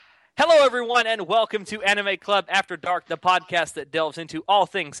Hello, everyone, and welcome to Anime Club After Dark, the podcast that delves into all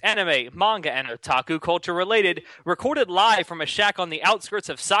things anime, manga, and otaku culture related, recorded live from a shack on the outskirts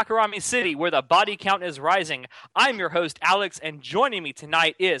of Sakurami City, where the body count is rising. I'm your host, Alex, and joining me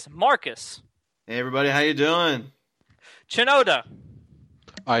tonight is Marcus. Hey, everybody, how you doing? Chinoda.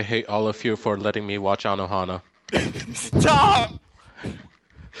 I hate all of you for letting me watch Anohana. Stop!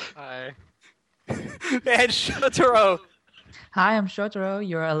 Hi. And Shotaro. Hi, I'm Shotaro,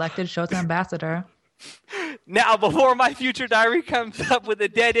 your elected Shota ambassador. Now, before my future diary comes up with a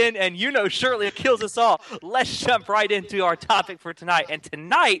dead end and surely it kills us all, let's jump right into our topic for tonight. And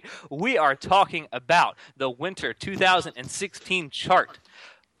tonight, we are talking about the Winter 2016 chart.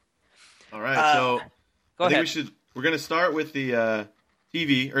 All right, so Go ahead. we're going to start with the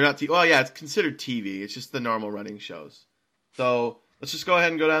TV, or not TV. Well, yeah, it's considered TV. It's just the normal running shows. So let's just go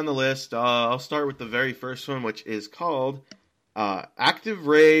ahead and go down the list. I'll start with the very first one, which is called Active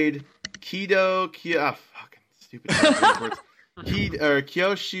Raid fucking stupid words.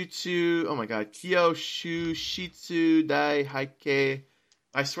 Kyoshitsu. Oh my god, Kyoshitsu Dai Heike.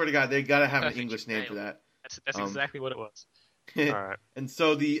 I swear to God, they gotta have an English name for that. That's exactly what it was. All right. And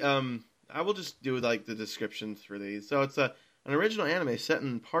so the I will just do like the descriptions for these. So it's an original anime set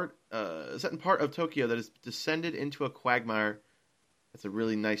in part of Tokyo that has descended into a quagmire. That's a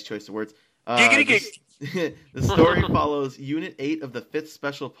really nice choice of words. The story follows Unit 8 of the 5th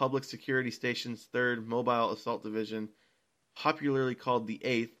Special Public Security Station's 3rd Mobile Assault Division, popularly called the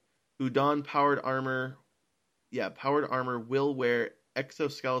 8th, who don powered armor will wear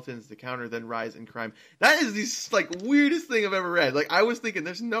exoskeletons to counter then rise in crime. That is the weirdest thing I've ever read. Like, I was thinking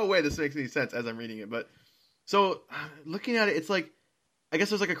there's no way this makes any sense as I'm reading it, but so looking at it, it's like I guess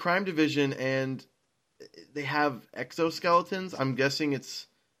there's like a crime division and they have exoskeletons. I'm guessing it's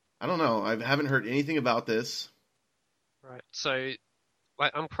I don't know. I haven't heard anything about this. Right. So,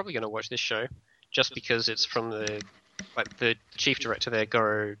 I'm probably going to watch this show just because it's from the chief director there,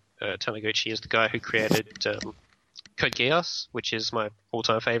 Goro Taniguchi, is the guy who created Code Geass, which is my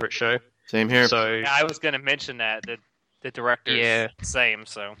all-time favorite show. Same here. So Yeah, I was going to mention that the director is the same.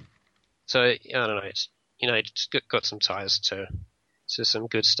 So I don't know. It's got some ties to some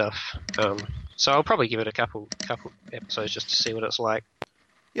good stuff. So I'll probably give it a couple episodes just to see what it's like.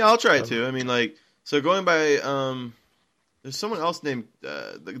 Yeah, I'll try it too. I mean, so going by, there's someone else named,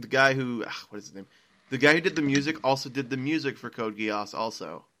 the guy who, what is his name? The guy who did the music also did the music for Code Geass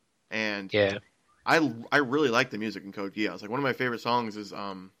also. And yeah, I really like the music in Code Geass. Like, one of my favorite songs is,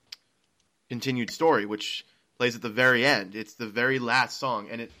 Continued Story, which plays at the very end. It's the very last song.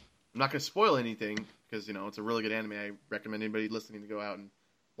 And I'm not going to spoil anything, because, it's a really good anime. I recommend anybody listening to go out and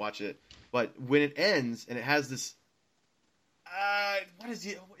watch it. But when it ends, and it has this, what is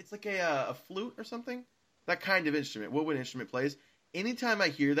it? It's like a flute or something. That kind of instrument. What instrument plays? Anytime I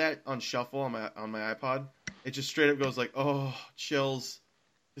hear that on shuffle on my iPod, it just straight up goes like, oh, chills.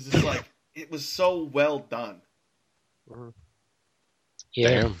 It's just like it was so well done. Yeah,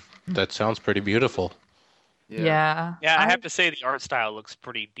 Damn, that sounds pretty beautiful. Yeah. I have to say the art style looks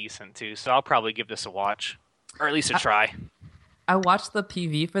pretty decent too. So I'll probably give this a watch, or at least a try. I watched the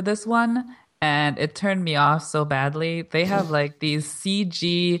PV for this one, and it turned me off so badly. They have these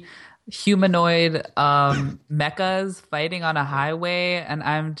CG humanoid mechas fighting on a highway, and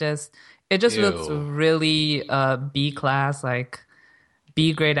it just Ew. looks really B class, like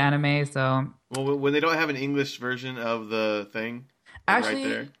B grade anime. So Well, when they don't have an English version of the thing, actually, right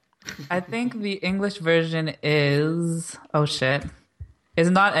there. I think the English version is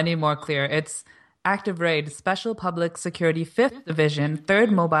not any more clear. It's Active Raid, Special Public Security 5th Division,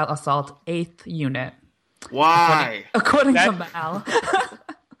 3rd Mobile Assault, 8th Unit. Why? According to Mal.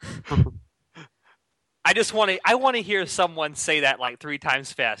 I want to hear someone say that like 3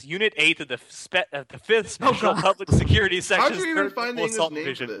 times fast. Unit 8 of the 5th Special Public Security Section. How'd you even find the English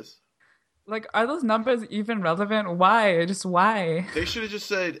name for this? Are those numbers even relevant? Why? Just why? They should have just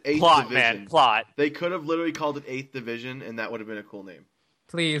said 8th Plot, Division. man, plot. They could have literally called it 8th Division, and that would have been a cool name.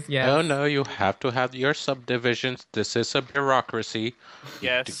 Please, yes. No, you have to have your subdivisions. This is a bureaucracy.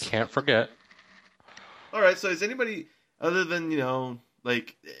 Yes. You can't forget. All right, so is anybody, other than, do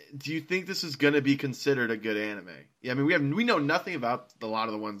you think this is going to be considered a good anime? Yeah, I mean, we know nothing about a lot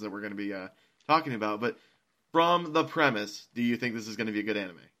of the ones that we're going to be talking about, but from the premise, do you think this is going to be a good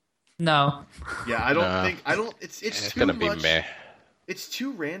anime? No. Yeah, it's too gonna much. be meh. It's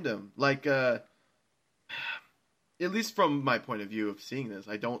too random. At least from my point of view of seeing this,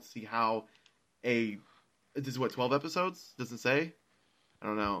 I don't see how this is 12 episodes? Doesn't say? I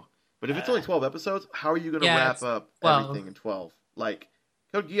don't know. But if it's only 12 episodes, how are you going to wrap up 12. everything in 12? Like,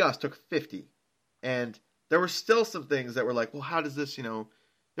 Code Geass took 50. And there were still some things that were like, well, how does this,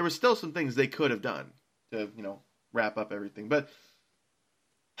 there was still some things they could have done to, wrap up everything. But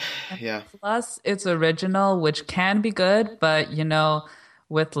yeah, Plus, it's original, which can be good, but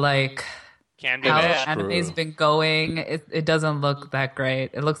with like Can be how bad. anime's True. been going, it doesn't look that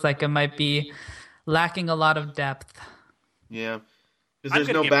great. It looks like it might be lacking a lot of depth. yeah, because I'm there's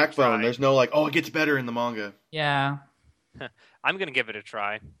gonna no give it a backbone. try. There's no like, oh, it gets better in the manga. Yeah. I'm gonna give it a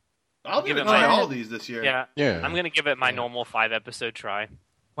try. I'll Give give it try my- all these this year. Yeah, Yeah. I'm gonna give it my normal 5-episode try.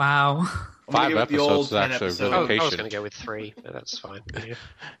 Wow. I'm gonna 5 give it the episodes old is 10 actually episode. really I was patient. going to go with 3, but that's fine. Yeah.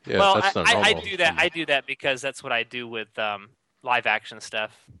 Yeah, well, that's not I normal. do that. I do that because that's what I do with live action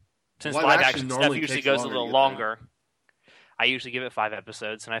stuff. Since Live live action action stuff normally usually takes goes a longer to little get there. longer, I usually give it 5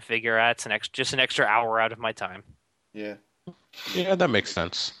 episodes, and I figure it's just an extra hour out of my time. Yeah. Yeah, that makes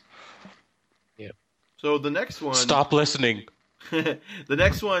sense. So the next one. Stop listening. The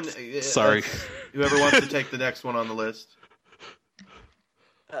next one. Sorry. Whoever wants to take the next one on the list.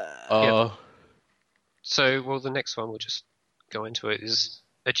 So, well, the next one we'll just go into it is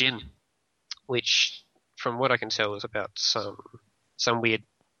a Jin, which, from what I can tell, is about some weird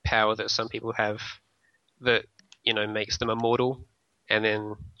power that some people have that makes them immortal, and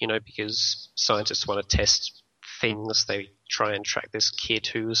then because scientists want to test things, they try and track this kid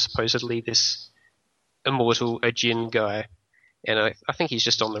who is supposedly this immortal a Jin guy, and I think he's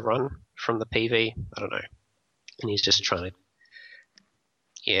just on the run from the PV. I don't know, and he's just trying to.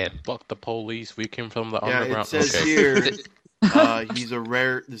 Yeah. Fuck the police. We came from the Yeah, underground. it says Okay. here. He's a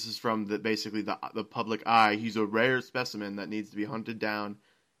rare. This is from basically the public eye. He's a rare specimen that needs to be hunted down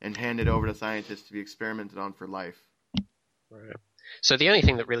and handed over to scientists to be experimented on for life. Right. So the only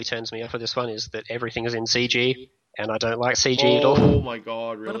thing that really turns me off of this one is that everything is in CG, and I don't like CG at Oh all. my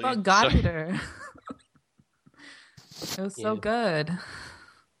god! Really? What about God So- Eater? It was so Yeah. good.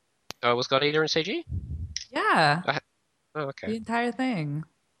 Oh, was God Eater in CG? Yeah. Oh, The okay. entire thing.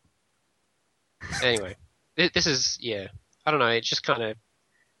 Anyway, this is I don't know. It just kind of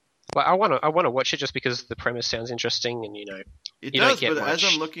like I want to watch it just because the premise sounds interesting, and It you don't does, get but as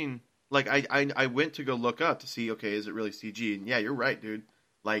much. I'm looking, like I went to go look up to see, okay, is it really CG? And yeah, you're right, dude.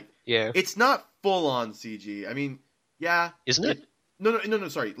 Like yeah, it's not full on CG. I mean, yeah, isn't it? No,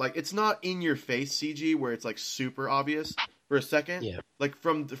 sorry. Like it's not in your face CG where it's like super obvious for a second. Yeah. Like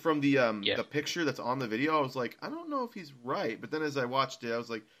from the Yeah. the picture that's on the video, I was like, I don't know if he's right. But then as I watched it, I was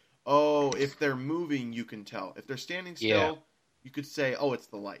like, oh, if they're moving, you can tell. If they're standing still, Yeah. you could say, oh, it's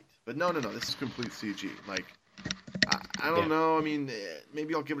the light. But no, this is complete CG. Like I don't Yeah. know. I mean,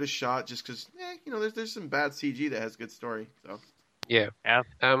 maybe I'll give it a shot just because, there's some bad CG that has good story. So Yeah. Yeah.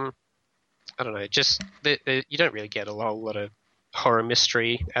 I don't know. Just you don't really get a whole lot of horror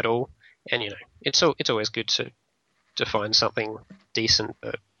mystery at all, and it's always good to find something decent,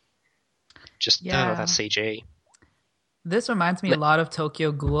 but just Yeah. that CG. This reminds me a lot of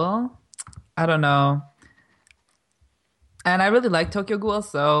Tokyo Ghoul. I don't know. And I really like Tokyo Ghoul,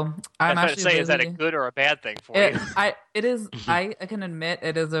 so I'm I was actually trying to say, is that a really- good or a bad thing for It, you? it is. I can admit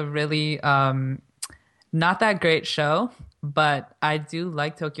it is a really not that great show, but I do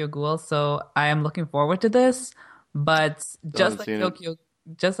like Tokyo Ghoul, so I am looking forward to this. But haven't seen it.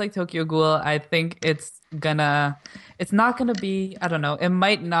 just like Tokyo Ghoul, I think it's not gonna be. I don't know. It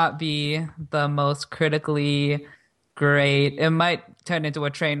might not be the most critically great. It might turn into a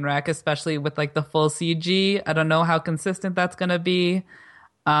train wreck, especially with like the full CG. I don't know how consistent that's gonna be.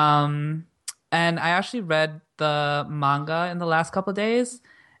 And I actually read the manga in the last couple of days,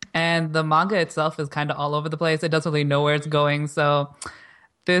 and the manga itself is kind of all over the place. It doesn't really know where it's going. So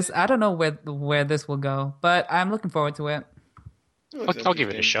I don't know where this will go, but I'm looking forward to it. I'll give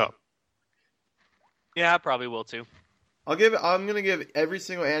it a shot. Yeah, I probably will too. I'm gonna give every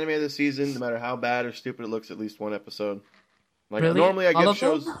single anime of the season, no matter how bad or stupid it looks, at least one episode. Like Really? normally, I All give of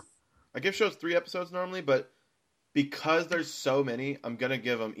them? shows. I give shows 3 episodes normally, but because there's so many, I'm gonna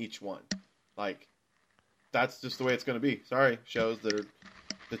give them each one. Like that's just the way it's gonna be. Sorry, shows that are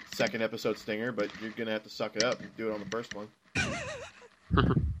the second episode stinger, but you're gonna have to suck it up and do it on the first one.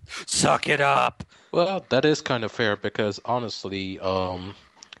 Suck it up. Well, that is kind of fair because honestly,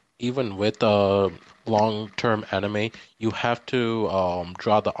 even with long-term anime, you have to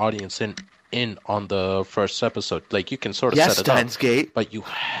draw the audience in on the first episode. Like you can sort of set it up, Gate. but you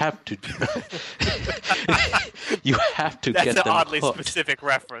have to you have to That's get an them oddly hooked. specific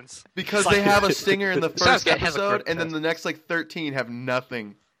reference. Because they have a stinger in the first Stargate has a episode, crit and then test. the next 13 have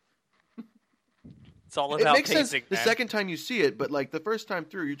nothing. It's all It about makes sense pacing, the man. second time you see it, but like the first time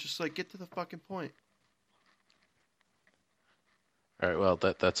through, you're just like, get to the fucking point. All right, well,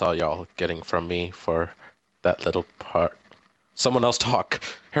 that's all y'all getting from me for that little part. Someone else talk.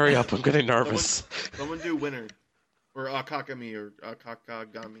 Hurry up, I'm getting nervous. Someone do winner. or Akakami or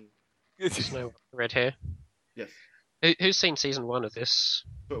Akakagami. Snow White, red hair. Yes. Who's seen season 1 of this?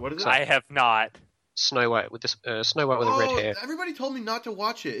 But what is it? I have not. Snow White with this Snow White with a red hair. Everybody told me not to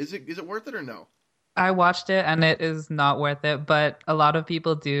watch it. Is it worth it or no? I watched it and it is not worth it, but a lot of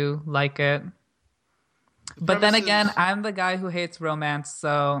people do like it. But then again, I'm the guy who hates romance,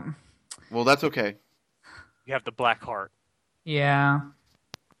 so well, that's okay. You have the black heart. yeah.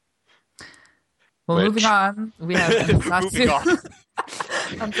 Well, Which- moving on, we have Moving on.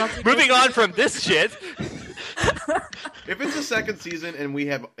 Moving on from this shit. If it's the second season and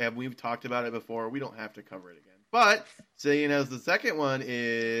we've talked about it before, we don't have to cover it again. But seeing as the second one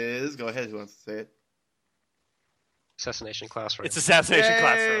is, go ahead. Who wants to say it? Assassination Classroom. It's Assassination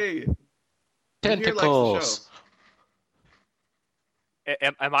Classroom. Yay! Who here likes the Tentacles.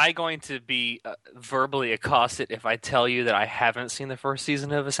 Am I going to be verbally accosted if I tell you that I haven't seen the first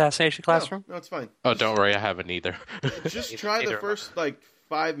season of Assassination Classroom? No, it's fine. Oh, don't worry, I haven't either. Just try the Neither. first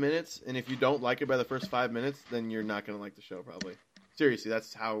 5 minutes, and if you don't like it by the first 5 minutes, then you're not going to like the show probably. Seriously,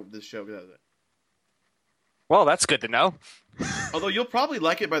 that's how this show does it. Well, that's good to know. Although you'll probably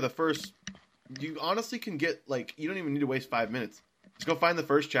like it by the first. You honestly can get you don't even need to waste 5 minutes. Just go find the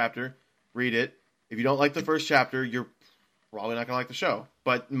first chapter, read it. If you don't like the first chapter, you're probably not going to like the show.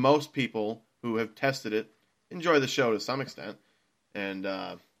 But most people who have tested it enjoy the show to some extent. And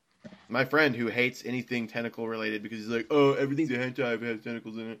my friend who hates anything tentacle related because he's like, oh, everything's a hentai if it has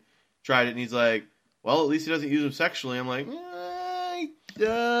tentacles in it, tried it and he's like, well, at least he doesn't use them sexually. I'm like, he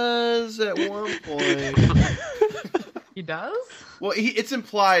does at one point. He does? Well, it's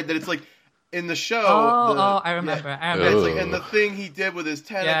implied that it's like in the show. I remember. Yeah, I it's remember. like, and the thing he did with his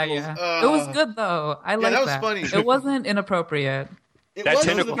tentacles. Yeah. It was good though. I liked that that. was funny. It wasn't inappropriate. It That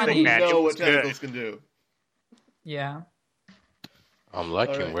wasn't tentacle the thing, people man, who it know was what tentacles can do. Yeah. I'm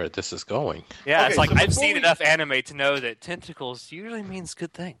liking Alright. where this is going. Yeah, Okay, it's like so I've before seen we- enough anime to know that tentacles usually means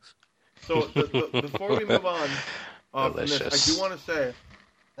good things. So before we move on from this, Delicious. I do want to say,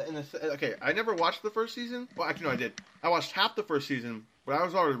 okay, I never watched the first season. Well, actually, no, I did. I watched half the first season, but I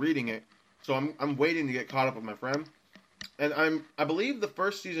was already reading it, so I'm waiting to get caught up with my friend. And I believe the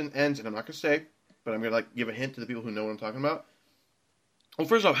first season ends, and I'm not gonna say, but I'm gonna give a hint to the people who know what I'm talking about. Well,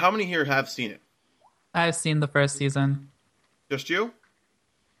 first off, how many here have seen it? I've seen the first season. Just you?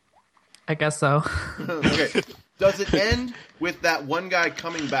 I guess so. Okay. Does it end with that one guy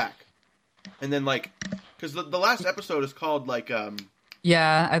coming back? And then because the last episode is called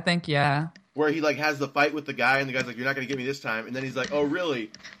Yeah, I think yeah. where he has the fight with the guy, and the guy's like, "You're not going to get me this time." And then he's like, "Oh, really?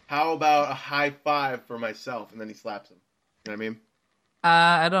 How about a high five for myself?" And then he slaps him. You know what I mean?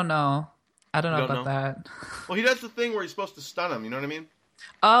 I don't know. I don't know You don't about know? that. Well, he does the thing where he's supposed to stun him. You know what I mean?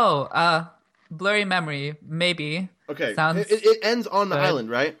 Oh, blurry memory, maybe. Okay. Sounds It ends on the good. island,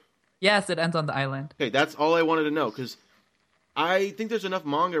 right? Yes, it ends on the island. Okay, that's all I wanted to know, because I think there's enough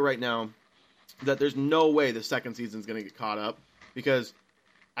manga right now that there's no way the second season's going to get caught up, because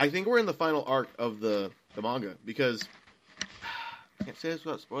I think we're in the final arc of the manga, because I can't say this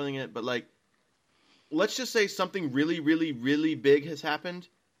without spoiling it, but let's just say something really, really, really big has happened,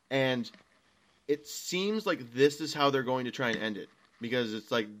 and it seems like this is how they're going to try and end it, because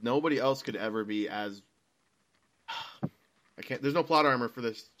it's like nobody else could ever be as... There's no plot armor for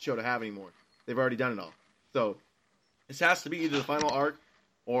this show to have anymore. They've already done it all. So, this has to be either the final arc,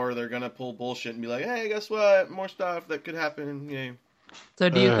 or they're gonna pull bullshit and be like, hey, guess what? More stuff that could happen. Yeah. So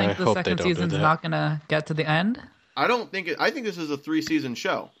do you I think the hope they second don't do season's that. not gonna get to the end? I don't think I think this is a 3-season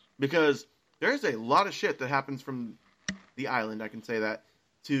show, because there's a lot of shit that happens from the island, I can say that,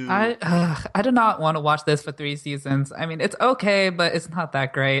 to... I do not want to watch this for 3 seasons. I mean, it's okay, but it's not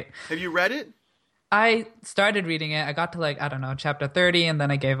that great. Have you read it? I started reading it. I got to chapter 30, and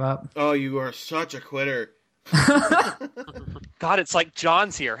then I gave up. Oh, you are such a quitter. God, it's like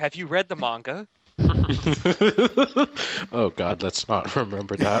John's here. Have you read the manga? Oh God, let's not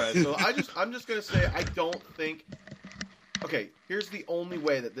remember All that. right, so I'm just gonna say I don't think. Okay, here's the only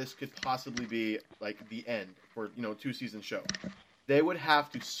way that this could possibly be the end for 2-season show. They would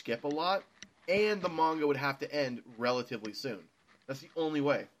have to skip a lot, and the manga would have to end relatively soon. That's the only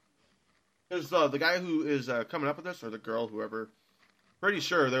way. Because the guy who is coming up with this, or the girl, whoever, pretty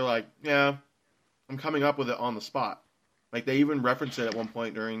sure they're like, yeah, I'm coming up with it on the spot. They even reference it at one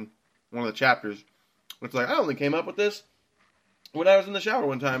point during one of the chapters. It's like, I only came up with this when I was in the shower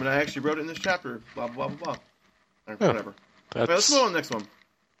one time, and I actually wrote it in this chapter, blah, blah, blah, blah. Or whatever. Okay, let's That's move on to the next one.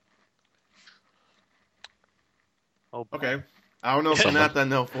 Oh, boy. Okay. I don't know if Sonata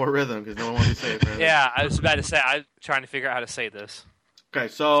know 4 rhythm, because no one wants to say it. Apparently. Yeah, I was about to say. I'm trying to figure out how to say this. Okay,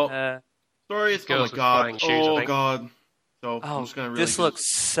 so, story is, oh my Girls with god. flying shoes, I Oh think. god. So, I'm Oh, just going to really... this looks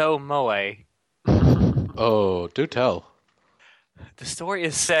so moe. Oh, do tell. The story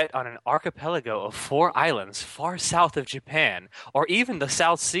is set on an archipelago of 4 islands far south of Japan, or even the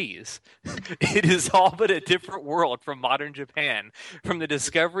South Seas. It is all but a different world from modern Japan. From the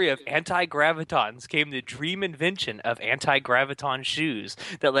discovery of anti-gravitons came the dream invention of anti-graviton shoes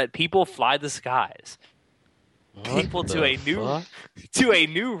that let people fly the skies. People to a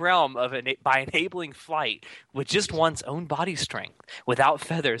new realm of by enabling flight with just one's own body strength, without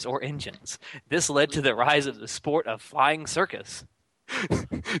feathers or engines. This led to the rise of the sport of flying circus.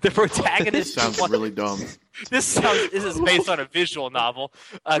 The protagonist This sounds really dumb. This is based on a visual novel.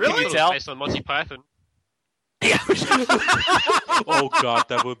 Can Really? you tell? Based on Monty Python. Yeah. Oh god,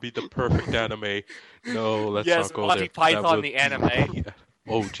 that would be the perfect anime. No, let's Yes, not go Monty there. Python, That would the anime. be-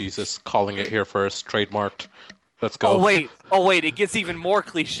 Oh Jesus, calling it here first, trademarked. Let's go. Oh wait, it gets even more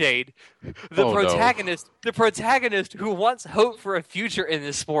cliched. Oh, no. The protagonist who once hoped for a future in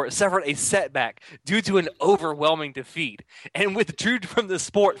this sport suffered a setback due to an overwhelming defeat and withdrew from the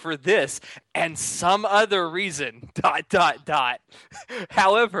sport for this and some other reason. ...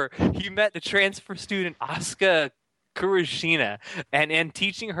 However, he met the transfer student Asuka Kurushina, and in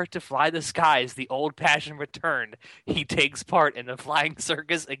teaching her to fly the skies, the old passion returned. He takes part in the flying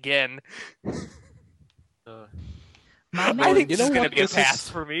circus again. My I think main, this know is going to what? be a This pass is-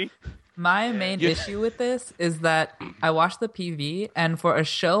 for me. my main Yeah. issue with this is that I watched the PV, and for a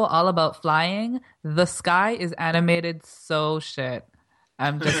show all about flying, the sky is animated so shit.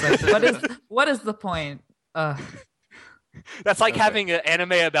 I'm just like, what is the point? That's like Okay. having an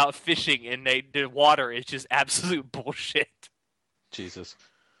anime about fishing and the water is just absolute bullshit. Jesus.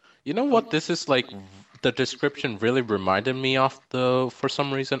 You know what this is like? The description really reminded me of for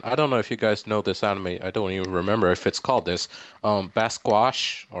some reason. I don't know if you guys know this anime. I don't even remember if it's called this.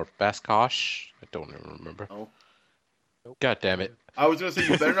 Basquash or Basquash. I don't even remember. Oh. God damn it. I was gonna say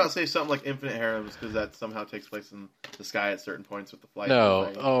you better not say something like Infinite Harems because that somehow takes place in the sky at certain points with the flight. thing.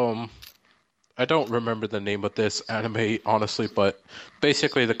 No, I don't remember the name of this anime, honestly, but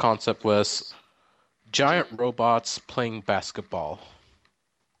basically the concept was giant robots playing basketball.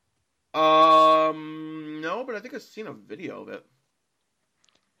 No, but I think I've seen a video of it.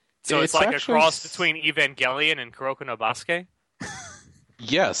 So it's It's like a actually cross s- between Evangelion and Kuroko no Basuke.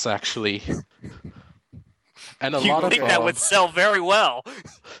 Yes, actually. And a You lot of think that would sell very well?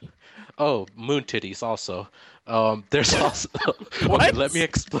 oh, moon titties also. There's also okay. What? Let me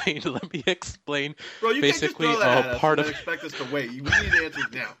explain. Bro, you Basically, can't just throw that at us part and of- then expect us to wait. We need answers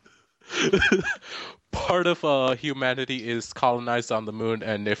now. Part of humanity is colonized on the moon,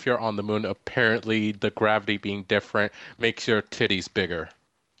 and if you're on the moon, apparently the gravity being different makes your titties bigger.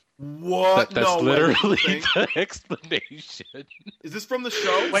 What? That's no, literally wait, the explanation. Is this from the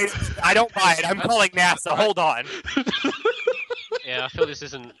show? Wait, I don't buy it. I'm calling NASA. Hold on. Yeah, I feel this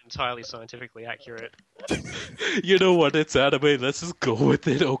isn't entirely scientifically accurate. You know what? It's anime. Let's just go with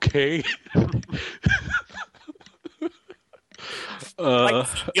it, okay? Like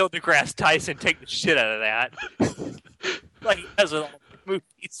Neil deGrasse Tyson take the shit out of that. Like he does with all the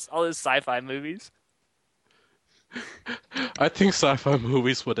movies, all his sci-fi movies. I think sci-fi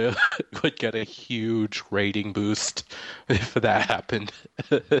movies would get a huge rating boost if that happened.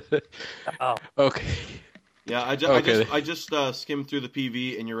 Oh. Okay. Yeah, Okay. I just skimmed through the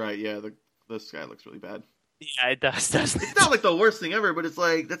PV, and you're right. Yeah, the sky looks really bad. Yeah, it does, doesn't It's it? not like the worst thing ever, but it's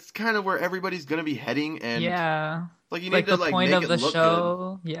like that's kind of where everybody's gonna be heading, and Yeah, like you like need to the like point make of it the look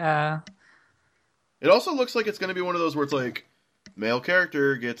show. Yeah, good. It also looks like it's gonna be one of those where it's like male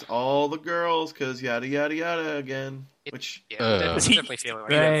character gets all the girls because yada yada yada again. Which Yeah, Uh, definitely feeling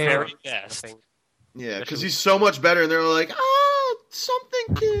like Right. that. Very best. I think. yeah, because Especially- he's so much better, and they're like,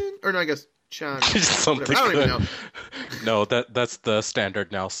 something can, or no, I guess Chan. Something Whatever. I don't even kun. know. No, that's the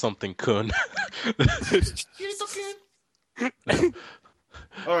standard now. Something kun.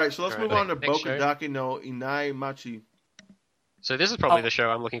 All right, so let's Alright, move on to next show. Bokudake no Inai Machi. So this is probably Oh. the show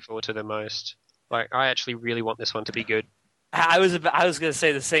I'm looking forward to the most. Like, I actually really want this one to be good. I was going to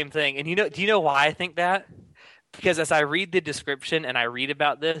say the same thing. And do you know why I think that? Because as I read the description and I read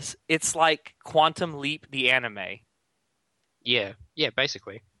about this, it's like Quantum Leap the anime. Yeah,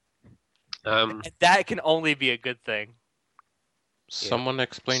 basically. And that can only be a good thing. Someone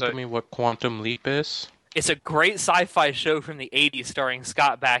explain So- to me what Quantum Leap is. It's a great sci-fi show from the 80s starring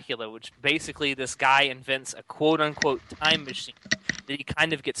Scott Bakula, which basically this guy invents a quote-unquote time machine that he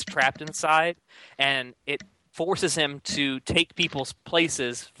kind of gets trapped inside, and it forces him to take people's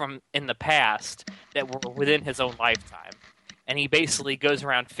places from in the past that were within his own lifetime. And he basically goes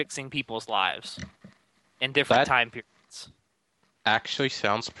around fixing people's lives in different That- time periods. Actually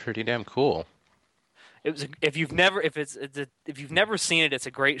sounds pretty damn cool. It was if you've never seen it, it's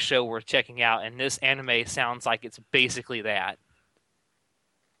a great show worth checking out. And this anime sounds like it's basically that.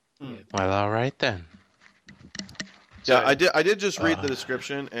 Well, all right then. Yeah, I did just read the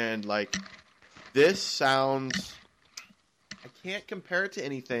description, and like, this sounds. I can't compare it to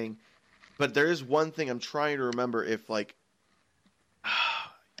anything, but there is one thing I'm trying to remember. If like, I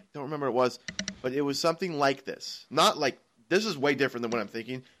don't remember what it was, but it was something like this. Not like this is way different than what I'm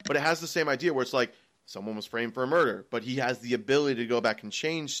thinking, but it has the same idea where it's like someone was framed for a murder, but he has the ability to go back and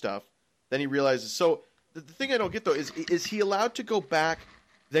change stuff. Then he realizes. So the thing I don't get though is he allowed to go back,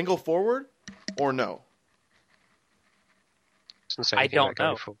 then go forward, or no? I don't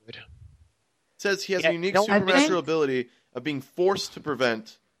know. It says he has a unique supernatural ability of being forced to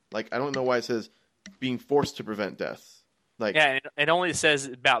prevent. Like, I don't know why it says being forced to prevent death. Like, yeah, it only says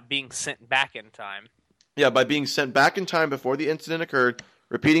about being sent back in time. Yeah, by being sent back in time before the incident occurred,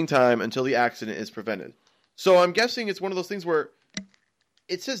 repeating time until the accident is prevented. So I'm guessing it's one of those things where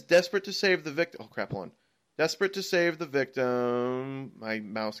it says desperate to save the victim. Oh crap! Hold on. Desperate to save the victim. My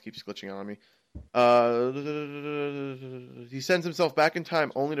mouse keeps glitching on me. He sends himself back in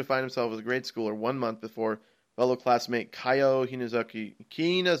time only to find himself as a grade schooler 1 month before fellow classmate Kaio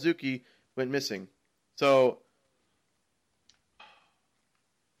Hinazuki went missing. So,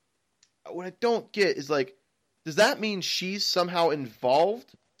 what I don't get is like, does that mean she's somehow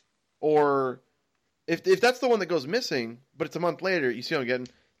involved? Or if that's the one that goes missing, but it's a month later, you see what I'm getting?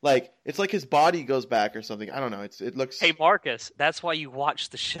 Like, it's like his body goes back or something. I don't know. It looks. Hey, Marcus, that's why you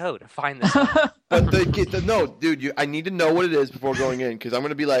watch the show, to find this out. But no, dude, I need to know what it is before going in, because I'm going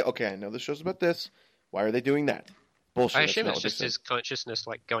to be like, okay, I know the show's about this. Why are they doing that? Bullshit. I assume it's just his consciousness,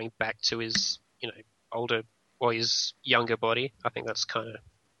 like, going back to his, older or his younger body. I think that's kind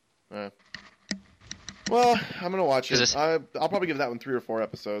of. Well, I'm going to watch it. I'll probably give that one 3 or 4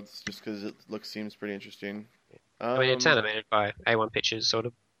 episodes, just because it seems pretty interesting. I mean, it's animated by A1 Pictures, so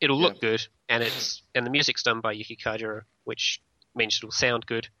it'll look good, and the music's done by Yuki Kajira, which means it'll sound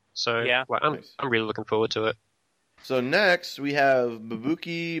good. So yeah, I'm really looking forward to it. So next we have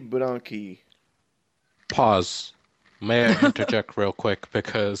Babuki Buranki. Pause. May I interject real quick,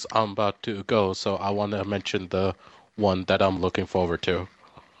 because I'm about to go, so I want to mention the one that I'm looking forward to.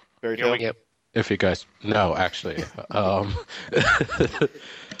 Fairy Tail? Yep. If you guys no, actually,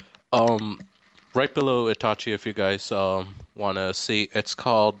 right below Itachi, if you guys want to see, it's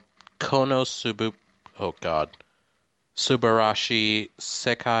called Konosuba. Oh God, Subarashi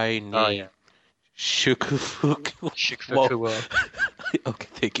Sekai ni Shukufuku. Okay,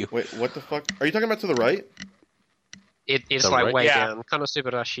 thank you. Wait, what the fuck? Are you talking about to the right? It is The like right? way Yeah. down.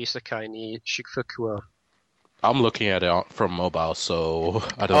 Konosubarashi Sekai ni Shukufuku. I'm looking at it from mobile, so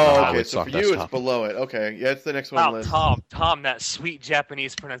I don't know Oh, how okay. it's So on for you, desktop. it's below it. Okay, yeah, it's the next one on the Wow, list. Tom, that sweet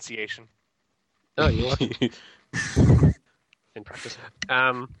Japanese pronunciation. Oh, you're welcome. In practice.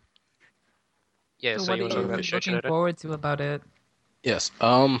 Yeah, so what you are want to talk you about looking Shoujo forward to about it? Yes.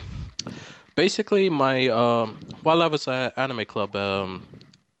 Basically, my while I was at Anime Club,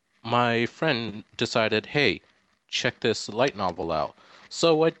 my friend decided, hey, check this light novel out.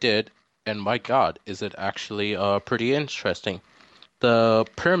 So I did, and my God, is it actually pretty interesting. The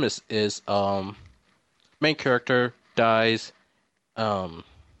premise is main character dies.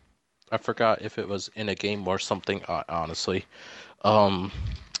 I forgot if it was in a game or something, honestly.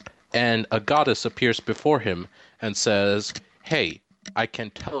 And a goddess appears before him and says, hey, I can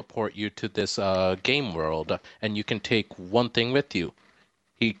teleport you to this game world, and you can take one thing with you.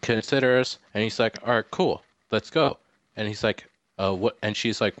 He considers, and he's like, all right, cool, let's go. And he's like, what? And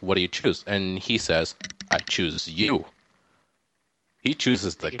she's like, what do you choose? And he says, I choose you. He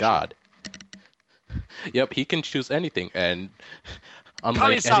chooses the god. Yep, he can choose anything, and unlike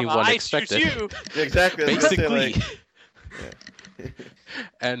Kami-sama, anyone I expected, choose you. Yeah, exactly. I was gonna say, basically. like,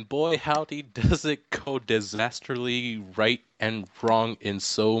 And boy, howdy, does it go disastrously right and wrong in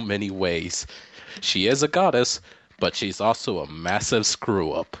so many ways. She is a goddess, but she's also a massive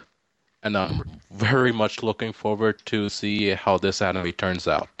screw-up. And I'm very much looking forward to see how this anime turns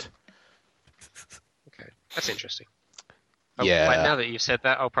out. Okay, that's interesting. Yeah. Like, now that you've said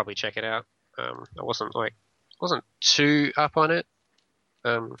that, I'll probably check it out. I wasn't too up on it.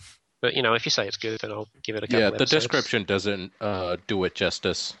 But if you say it's good, then I'll give it a couple. Yeah, the episodes. description doesn't do it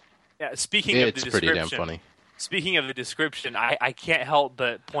justice. Yeah, speaking of the It's pretty description, damn funny. Speaking of the description, I can't help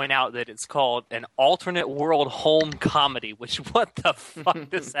but point out that it's called an alternate world home comedy, which what the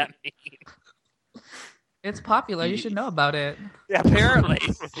fuck does that mean? It's popular. You should know about it. Yeah, apparently.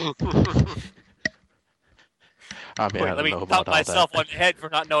 I mean, I Wait, don't let me know pop about all myself that. on the head for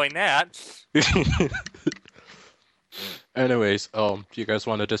not knowing that. Anyways, do you guys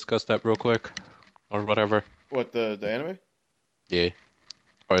want to discuss that real quick? or whatever. What, the anime? Yeah.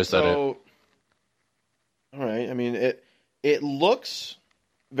 Or is that it? All right. I mean, it looks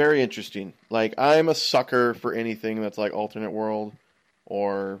very interesting. Like, I'm a sucker for anything that's like alternate world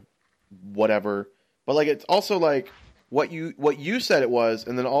or whatever. But like, it's also like what you said it was,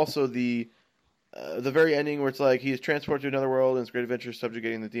 and then also the very ending where it's like he is transported to another world and his great adventure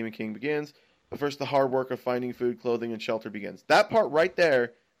subjugating the Demon King begins. But first, the hard work of finding food, clothing, and shelter begins. That part right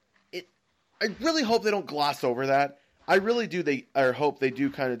there, I really hope they don't gloss over that. I really do. Hope they do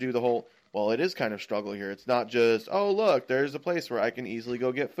kind of do the whole. Well, it is kind of struggle here. It's not just, oh look, there's a place where I can easily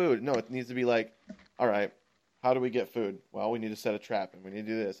go get food. No, it needs to be like, all right, how do we get food? Well, we need to set a trap and we need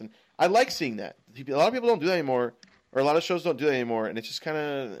to do this. And I like seeing that. A lot of people don't do that anymore, or a lot of shows don't do that anymore, and it's just kind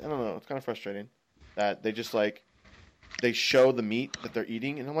of, I don't know, it's kind of frustrating that they just like they show the meat that they're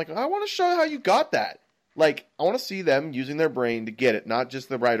eating, and I'm like, I want to show how you got that. Like, I want to see them using their brain to get it, not just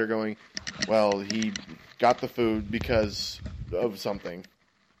the writer going, well, he got the food because of something.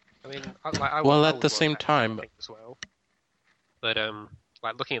 I mean, Well, I at would the want same that time- thing as well. But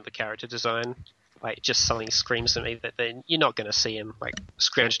like looking at the character design, like just something screams at me that then you're not going to see him like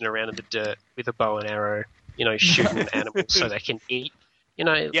scrounging around in the dirt with a bow and arrow, shooting animals so they can eat.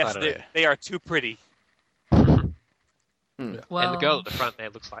 I Yes, don't know. they are too pretty. Well, And the girl at the front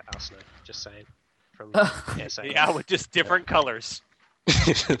there looks like Arsena, just saying. From SA. Yeah, with just different colors.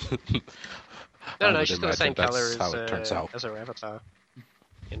 No, I would she's got the same imagine color that's how it turns out. as her avatar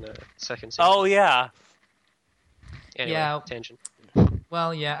in the second season. Oh yeah. Anyway, Yeah. tangent.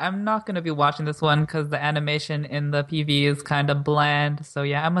 Well, yeah, I'm not going to be watching this one because the animation in the PV is kind of bland. So,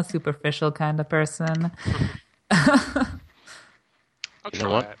 yeah, I'm a superficial kind of person. I'll You try know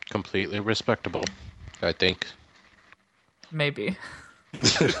what? it. Completely respectable, I think. Maybe.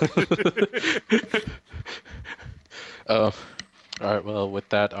 All right. Well, with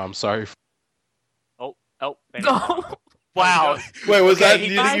that, I'm sorry. Oh. Oh, Wow. Wait, was Okay, that he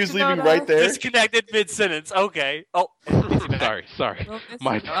you tried was to go leaving to- right there? Disconnected mid-sentence. Okay. Oh. Sorry. Well, it's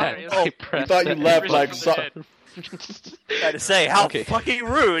My not- bad. Oh, I pressed thought you it. left Wrist like from the so- head. Had to say, how Okay. fucking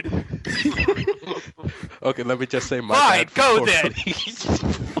rude. Okay, let me just say my Fine, bad. go for- then.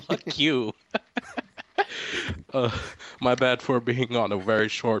 Fuck you. My bad for being on a very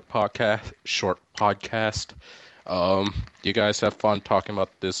short podcast. You guys have fun talking about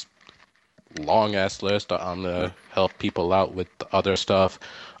this long ass list. I'm gonna help people out with the other stuff.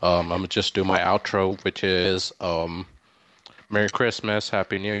 I'm gonna just do my outro, which is Merry Christmas,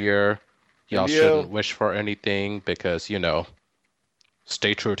 Happy New Year. Y'all Same to you. shouldn't wish for anything because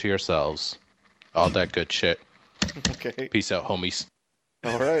stay true to yourselves. All that good shit. Okay. Peace out, homies.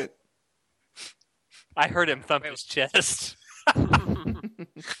 All right. I heard him thump his chest.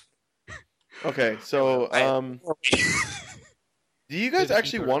 Okay. So, do you guys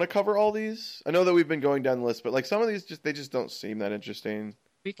actually want to cover all these? I know that we've been going down the list, but like some of these they just don't seem that interesting.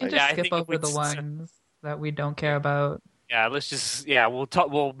 we can Like- just Yeah, I skip think if over we the s- ones that we don't care about. Yeah, let's just we'll talk.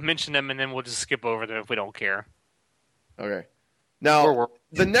 We'll mention them and then we'll just skip over them if we don't care. Okay. Now, Or-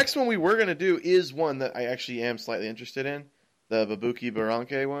 the next one we were going to do is one that I actually am slightly interested in. The Babuki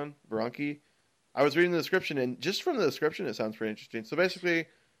Baranke one. Baranki. I was reading the description, and just from the description, it sounds pretty interesting. So basically,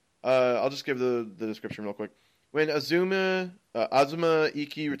 I'll just give the description real quick. When Azuma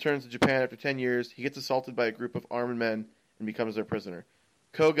Iki returns to Japan after 10 years, he gets assaulted by a group of armed men and becomes their prisoner.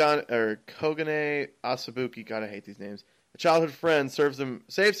 Kogane Asabuki, God, I hate these names. A childhood friend saves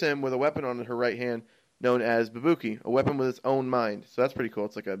him with a weapon on her right hand known as Babuki, a weapon with its own mind. So that's pretty cool.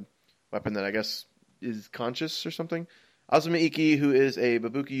 It's like a weapon that I guess is conscious or something. Azuma Iki, who is a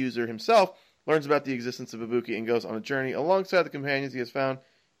Babuki user himself, learns about the existence of Babuki and goes on a journey alongside the companions he has found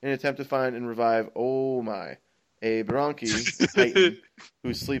in an attempt to find and revive, a Baranki Titan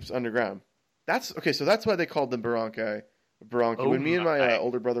who sleeps underground. That's okay. So that's why they called them Baranki. When me and my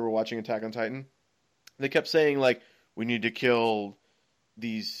older brother were watching Attack on Titan, they kept saying like, we need to kill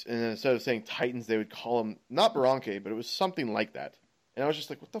these, and instead of saying Titans, they would call them not Baranki, but it was something like that. And I was just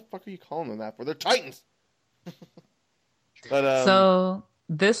like, what the fuck are you calling them that for? They're Titans. But So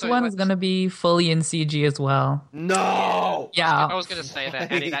this So one what- is going to be fully in CG as well. no. Yeah. I was going to say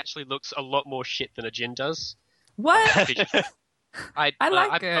that, and it actually looks a lot more shit than a Jin does. What? I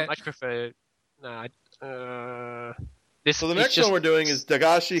like I it. much prefer. This. So the it's next just, one we're doing is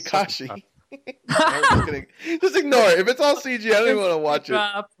Dagashi Kashi. Something I'm just kidding. Just ignore it. If it's all CG, I don't even want to watch it.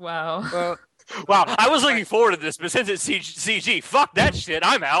 Dropped. Wow. Well, Wow, I was looking forward to this, but since it's CG, fuck that shit.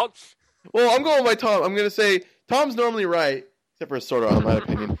 I'm out. Well, I'm going by Tom. I'm going to say Tom's normally right, except for Sora, in my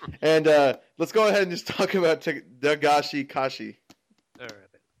opinion. And let's go ahead and just talk about Dagashi Kashi. all right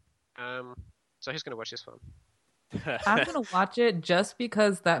then. So who's going to watch this one? I'm gonna watch it just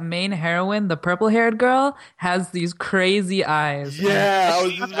because that main heroine, the purple-haired girl, has these crazy eyes. Yeah, I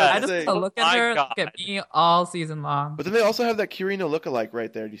was just about I to just say. want to look at My her, God. look at me all season long. But then they also have that Kirino lookalike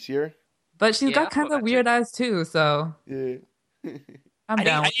right there. Do you see her? But she's Yeah, I got thought kind that of too. weird eyes too, so Yeah. I'm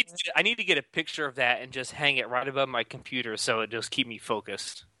down. I need to get a picture of that and just hang it right above my computer so it just keep me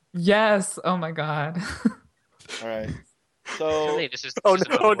focused. Yes. Oh my god. All right. For So me, this is Oh this is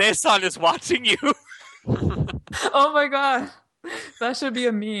another no, one. Nason is watching you. Oh my god. That should be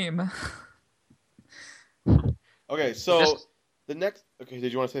a meme. okay, so This- the next. Okay,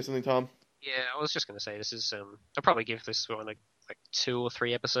 did you want to say something, Tom? Yeah, I was just going to say this is. I'll probably give this one like 2 or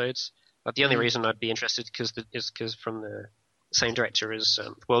 3 episodes. But the only reason I'd be interested is because from the same director as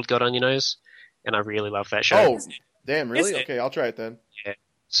World God on Your Nose, and I really love that show. Oh, damn! Really? Is it? Okay, I'll try it then.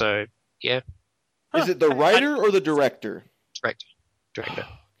 So yeah, Is it the writer or the director? director.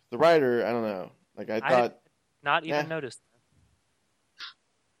 The writer, I don't know. Like I I- thought. Not even Yeah. noticed.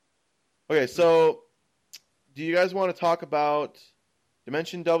 Okay, so do you guys want to talk about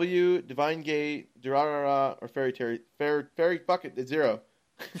Dimension W, Divine Gate, Durarara, or Fairy? Fuck it, it's Zero.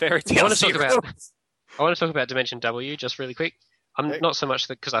 Fairy I Tail want to talk Zero. about Dimension W just really quick. I'm Okay. not so much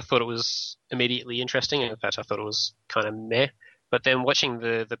because I thought it was immediately interesting, and in fact I thought it was kind of meh. But then watching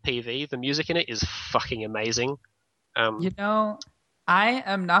the PV, the music in it is fucking amazing. You know, I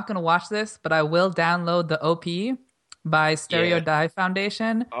am not gonna watch this, but I will download the OP by Stereo Yeah. Dive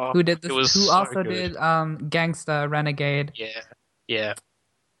Foundation, Oh, who did it this, was who so also good. did Gangsta Renegade. yeah.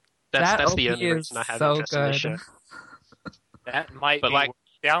 That That's the OP only is reason I have so interest in this show. good. That might But be like- worth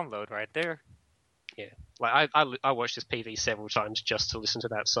a download right there. Like I watched this PV several times just to listen to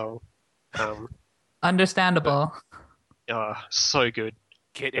that song. Understandable. So good.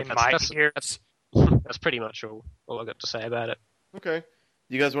 Get in That's- my that's- ears. That's pretty much all I got to say about it. Okay.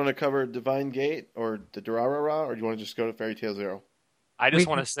 Do you guys want to cover Divine Gate or the Durarara, or do you want to just go to Fairy Tail Zero? I just We-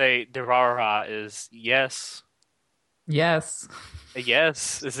 want to say Durarara is yes. Yes.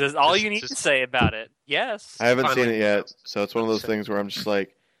 Yes. This is all you need to say about it. Yes. I haven't Finally. seen it yet, so it's one of those things where I'm just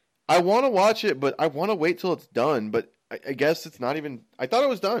like, I want to watch it, but I want to wait till it's done. But I guess it's not even. I thought it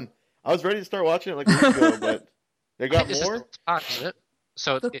was done. I was ready to start watching it like a week ago, but they I got think this is more. the last part, isn't it?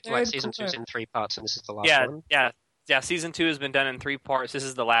 So The it's like third season 2's part. in 3 parts, and this is the last yeah, one. yeah. Season 2 has been done in 3 parts. This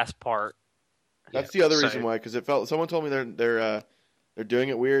is the last part. That's Yeah, the other so- reason why, because it felt. Someone told me they're doing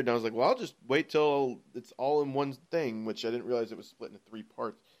it weird, and I was like, well, I'll just wait till it's all in one thing, which I didn't realize it was split into 3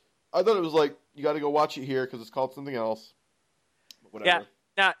 parts. I thought it was like you got to go watch it here because it's called something else. But whatever. Yeah.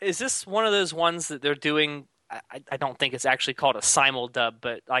 Now, is this one of those ones that they're doing? I don't think it's actually called a simul dub,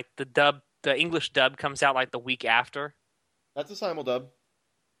 but like the English dub comes out like the week after. That's a simuldub.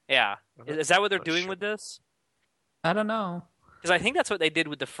 Yeah. Is that what they're Not doing sure. with this? I don't know. Because I think that's what they did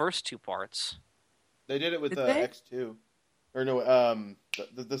with the first 2 parts. They did it with Did they? X2, or no,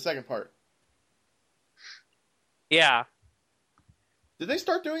 the second part. Yeah. Did they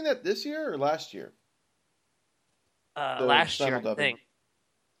start doing that this year or last year? The Last year, I simuldubbing. think.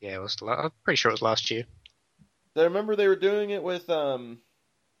 Yeah, it was. I'm pretty sure it was last year. I remember they were doing it with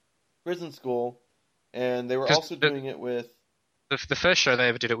Prison School, and they were 'Cause also the- doing it with. The first show they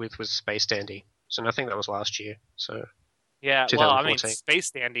ever did it with was Space Dandy, so I think that was last year. So Yeah, well, I mean, 2014.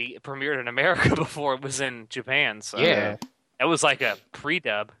 Space Dandy premiered in America before it was in Japan, so Yeah. that was like a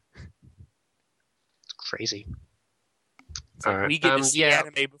pre-dub. it's crazy. It's like Alright, we get to see yeah.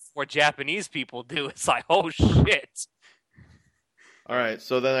 anime before Japanese people do. It's like, oh shit. All right,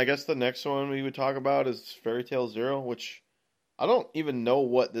 so then I guess the next one we would talk about is Fairy Tail Zero, which I don't even know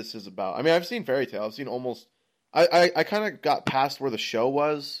what this is about. I mean, I've seen Fairy Tail. I've seen almost. I kind of got past where the show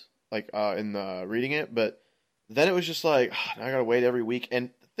was, like in reading it, but then it was just like now I gotta wait every week. And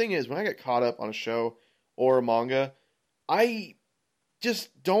the thing is, when I get caught up on a show or a manga, I just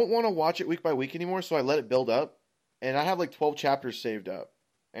don't want to watch it week by week anymore. So I let it build up, and I have like 12 chapters saved up,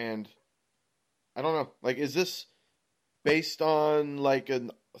 and I don't know. Like, is this based on like a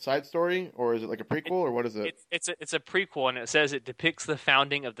side story, or is it like a prequel, or what is it? It's a prequel, and it says it depicts the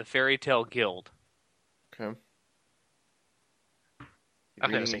founding of the Fairy Tale Guild. Okay. I've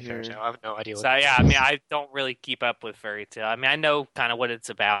never Reading seen Fairy here. Tail. I have no idea. What So yeah, I mean, I don't really keep up with Fairy Tale. I mean, I know kind of what it's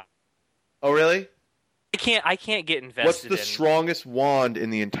about. Oh, really? I can't get invested What's the in. strongest wand in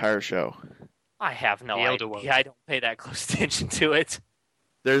the entire show? I have no The Elder idea. Wand. I don't pay that close attention to it.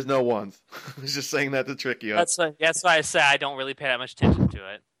 There's no wands. I was just saying that to trick you. That's why I say I don't really pay that much attention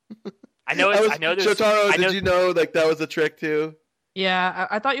to it. I know. I know. There's. Shotaro, I know, did you know like that was a trick too? Yeah,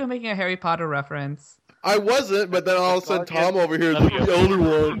 I thought you were making a Harry Potter reference. I wasn't, but then all of a sudden Tom over here is Love like, the you. older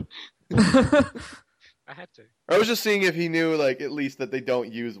one. I had to. I was just seeing if he knew like at least that they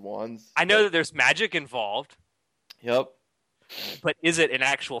don't use wands. I know that there's magic involved. Yep. But is it an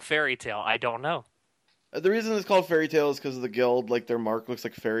actual fairy tale? I don't know. The reason it's called fairy tale is because of the guild. Like their mark looks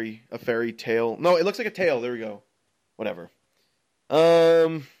like a fairy tail. No, it looks like a tail. There we go. Whatever.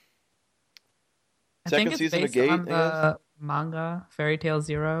 I Second think it's season based of Gate. on the manga Fairy Tale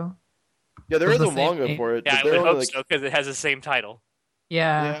Zero. Yeah, there was is the a same manga name. for it. Yeah, but I they're would only, hope like, so because it has the same title.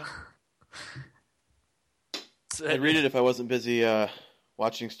 Yeah. I'd read it if I wasn't busy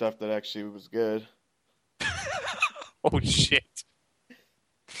watching stuff that actually was good. Oh shit!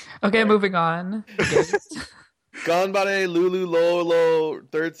 Okay, moving on. Ganbare Lulu Lolo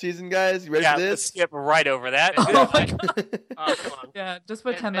third season, guys. You ready Yeah, for let's this? skip right over that. Oh my God. Oh, come on. Yeah, just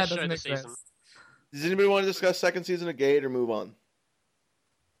pretend that Let's show doesn't the exist. season. Does anybody want to discuss second season of Gate or move on?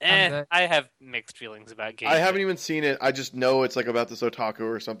 good. I have mixed feelings about games. I haven't even seen it. I just know it's like about this otaku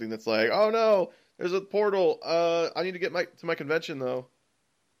or something that's like, oh no, there's a portal. I need to get to my convention though.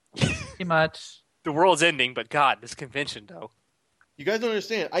 Pretty much. The world's ending, but God, this convention though. You guys don't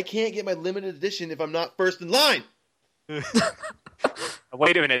understand. I can't get my limited edition if I'm not first in line.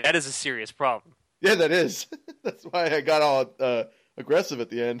 Wait a minute, that is a serious problem. Yeah, that is. That's why I got all aggressive at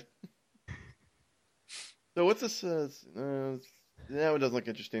the end. So what's this? That one doesn't look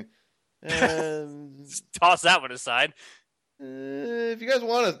interesting. Toss that one aside. If you guys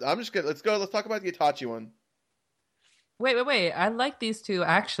want to, I'm just gonna let's go. Let's talk about the Itachi one. Wait. I like these two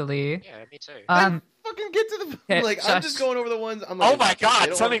actually. Yeah, me too. Fucking get to the Okay, like. I'm shush. just going over the ones. I'm like, Oh my they don't God!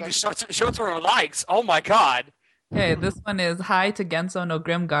 wanna Something talk- Shotaro likes. Oh my God! Okay, this one is Hi to Genso no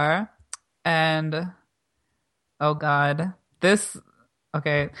Grimgar. And oh God.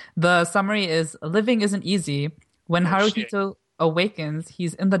 The summary is living isn't easy. When Haruhito awakens,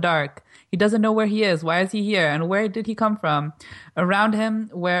 he's in the dark. He doesn't know where he is. Why is he here? And where did he come from? Around him,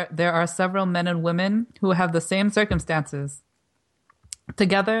 where there are several men and women who have the same circumstances.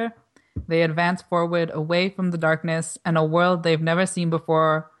 Together, they advance forward away from the darkness, and a world they've never seen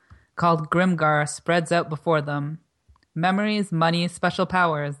before called Grimgar spreads out before them. Memories, money, special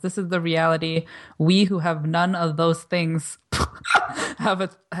powers. This is the reality we who have none of those things have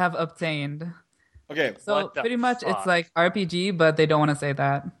obtained. Okay, So What the pretty much fuck? it's like RPG, but they don't want to say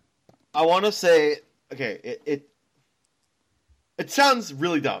that. I want to say, okay, it sounds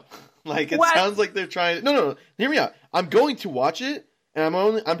really dumb. Like it What? sounds like they're trying. No. Hear me out. I'm going to watch it, and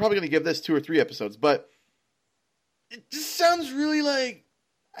I'm probably going to give this 2 or 3 episodes, but it just sounds really like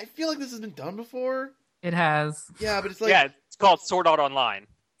I feel like this has been done before. It has. Yeah, but it's like Yeah, it's called Sword Art Online.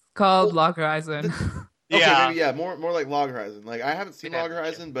 Called Well, Log Horizon. okay, Yeah. maybe more like Log Horizon. Like I haven't seen Yeah, Log me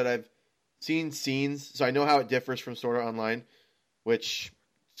Horizon, but I've seen scenes, so I know how it differs from Sword Art Online. Which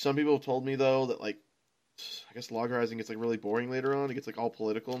some people have told me though that like I guess Log Horizon gets like really boring later on. It gets like all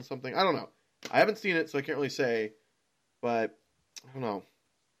political and something. I don't know. I haven't seen it, so I can't really say. But I don't know.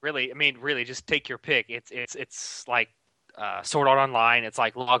 Really, I mean, really, just take your pick. It's like Sword Art Online. It's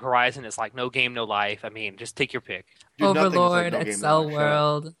like Log Horizon. It's like No Game No Life. I mean, just take your pick. Dude, nothing's like Overlord, No Game No Excel Life. Shut up.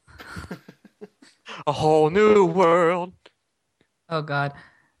 World. A whole new world. Oh God.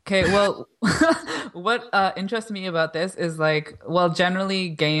 Okay, well, what interests me about this is like, well, generally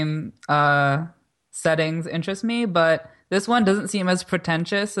game settings interest me, but this one doesn't seem as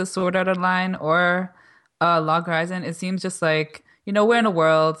pretentious as Sword Art Online or Log Horizon. It seems just like, we're in a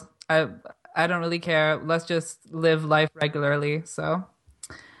world. I don't really care. Let's just live life regularly. So,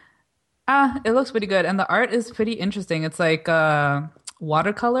 it looks pretty good, and the art is pretty interesting. It's like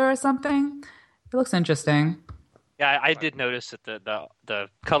watercolor or something. It looks interesting. Yeah, I did notice that the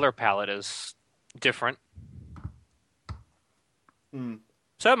color palette is different, Hmm.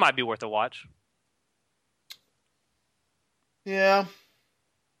 so it might be worth a watch. Yeah.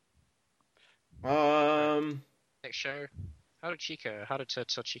 Next show, Haruto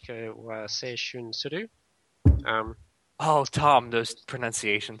Tochiko wa Seishun Suru. Oh, Tom, those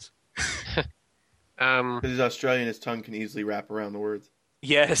pronunciations. Because he's Australian, his tongue can easily wrap around the words.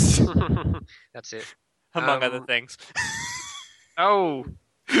 Yes, That's it. among other things. Oh,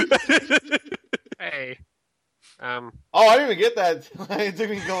 hey. Oh, I didn't even get that. It took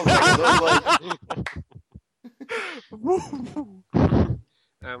me a couple seconds. I was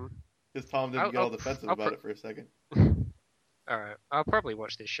like, because Tom didn't get all defensive about it for a second. Alright, I'll probably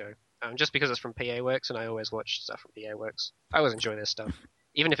watch this show. Just because it's from PA Works, and I always watch stuff from PA Works. I always enjoy their stuff.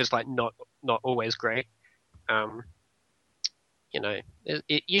 Even if it's like not always great.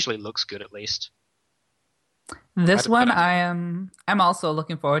 It usually looks good at least. This I'd- one, I'd- I'm also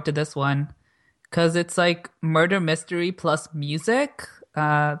looking forward to this one because it's like murder mystery plus music.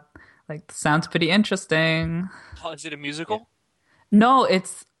 Sounds pretty interesting. Oh, is it a musical? No,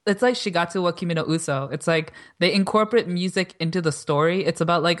 it's like Shigatsu wa Kimi no Uso. It's like they incorporate music into the story. It's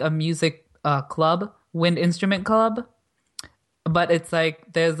about like a music club Wind Instrument Club, but it's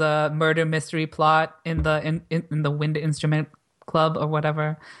like there's a murder mystery plot in the Wind Instrument Club or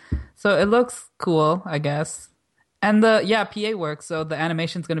whatever. So it looks cool, I guess. And PA works, so the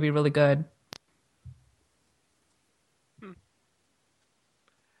animation's going to be really good.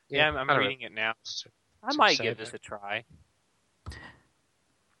 Yeah, I'm reading it now. I might give this a try.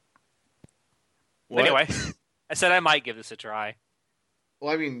 What? Anyway, I said I might give this a try.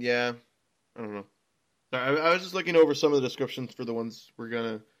 Well, I mean, yeah. I don't know. Sorry, I was just looking over some of the descriptions for the ones we're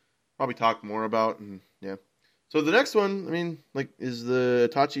gonna probably talk more about, and yeah. So the next one, I mean, like, is the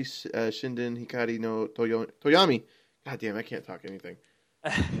Itachi Shinden Hikari no Toyami. God damn, I can't talk anything.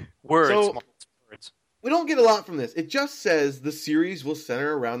 Words, So- words. We don't get a lot from this. It just says the series will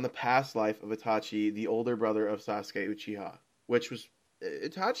center around the past life of Itachi, the older brother of Sasuke Uchiha, which was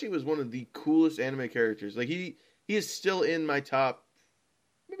Itachi was one of the coolest anime characters. Like he is still in my top,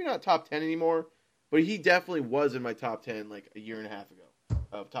 maybe not top 10 anymore, but he definitely was in my top 10 like a year and a half ago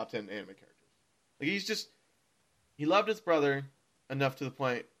of top 10 anime characters. Like he loved his brother enough to the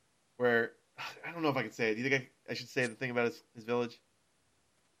point where I don't know if I can say it. Do you think I should say the thing about his village?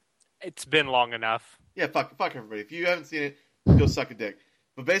 It's been long enough. Yeah, fuck everybody. If you haven't seen it, go suck a dick.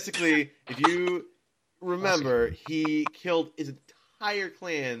 But basically, if you remember, he killed his entire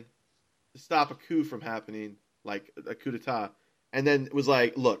clan to stop a coup from happening, like a coup d'etat, and then was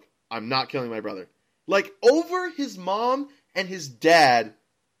like, look, I'm not killing my brother. Like, over his mom and his dad,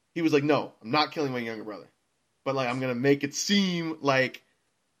 he was like, no, I'm not killing my younger brother. But, like, I'm going to make it seem like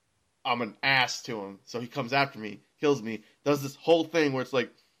I'm an ass to him. So he comes after me, kills me, does this whole thing where it's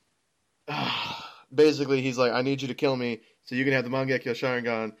like, basically, he's like, I need you to kill me so you can have the Mangekyo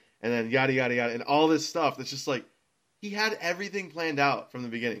Sharingan, and then yada, yada, yada, and all this stuff. That's just like, he had everything planned out from the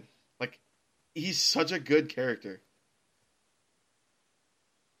beginning. Like, he's such a good character.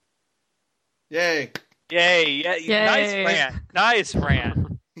 Yay. Yay! Yeah, Yay. nice rant. Nice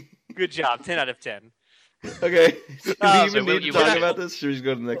rant. Good job. 10 out of 10. Okay. Do we So even need to you talk will- about this? Should we just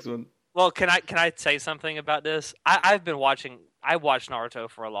go to the next one? Well, can I say something about this? I've been watching. I watched Naruto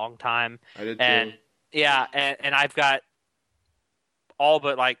for a long time, I did too. and yeah, and I've got all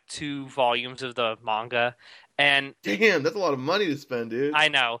but like 2 volumes of the manga, and Damn, that's a lot of money to spend, dude. I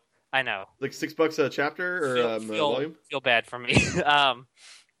know. Like $6 a chapter or volume? Feel bad for me.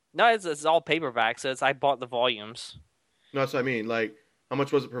 No, it's all paperback, so I bought the volumes. No, that's what I mean. Like, how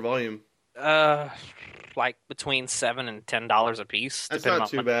much was it per volume? Like between $7 and $10 a piece. That's depending not on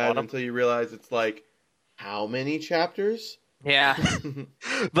too when you bad bought 'em. until you realize it's like, how many chapters? Yeah,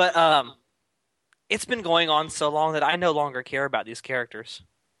 but it's been going on so long that I no longer care about these characters.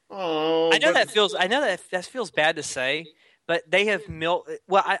 Oh, I know that feels bad to say, but they have Well,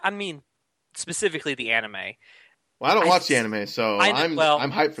 I mean specifically the anime. Well, I don't watch the anime, so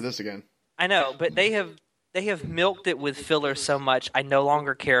I'm hyped for this again. I know, but they have milked it with filler so much. I no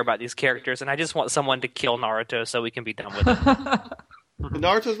longer care about these characters, and I just want someone to kill Naruto so we can be done with it. But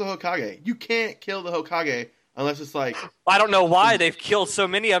Naruto's the Hokage. You can't kill the Hokage unless it's like, I don't know why they've killed so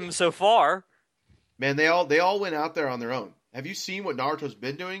many of them so far. man, they all went out there on their own. Have you seen what Naruto's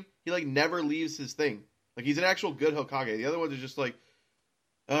been doing? He like never leaves his thing. Like he's an actual good Hokage. The other ones are just like,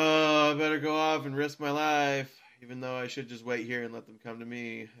 I better go off and risk my life, even though I should just wait here and let them come to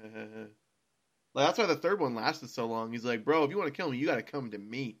me. Like that's why the third one lasted so long. He's like, bro, if you want to kill me, you got to come to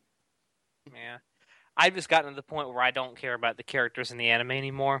me. Yeah, I've just gotten to the point where I don't care about the characters in the anime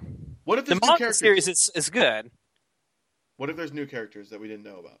anymore. What if The there's new manga characters? series is good. What if there's new characters that we didn't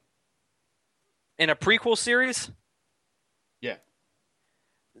know about? In a prequel series, Yeah.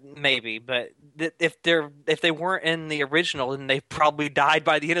 maybe, but if they weren't in the original, then they probably died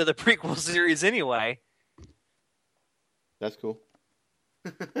by the end of the prequel series anyway. That's cool.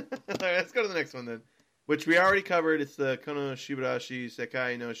 All right, let's go to the next one then, which we already covered. It's the Kono Shibarashi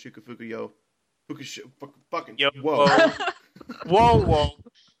Sekai no Shukufuku Yo. Fucking Yo, whoa. whoa,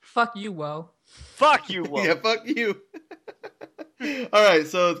 Fuck you, whoa. fuck you, whoa. Yeah, fuck you. All right,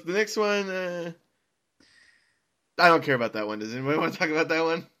 so the next one, I don't care about that one. Does anybody want to talk about that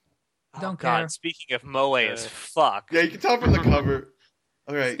one? Don't God, care. speaking of moe as fuck. Yeah, you can tell from the cover.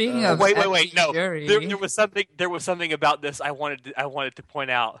 All right. Speaking of Wait, Eki no. Yuri. There was something about this I wanted to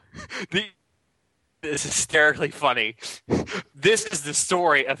point out. This is hysterically funny. This is the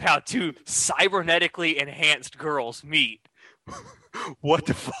story of how 2 cybernetically enhanced girls meet. What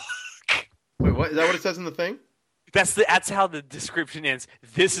the fuck? Wait, what? Is that what it says in the thing? That's how the description ends.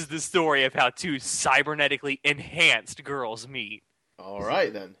 This is the story of how 2 cybernetically enhanced girls meet. All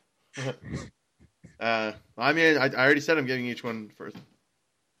right, then. I mean, I already said I'm giving each one first.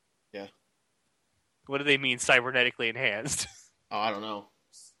 What do they mean cybernetically enhanced? Oh, I don't know.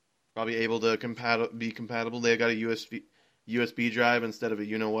 Probably able to be compatible. They got a USB drive instead of a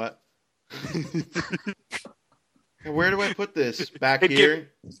you know what. Where do I put this? Back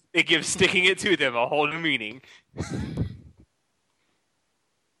here? It gives sticking it to them a whole new meaning.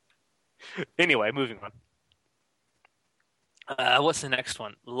 Anyway, moving on. What's the next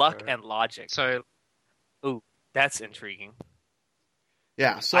one? Luck and Logic. So, Ooh, that's intriguing.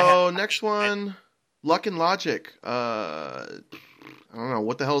 Yeah, so next one, Luck and Logic. I don't know.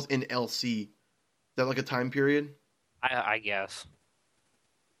 What the hell is in LC? Is that like a time period? I guess.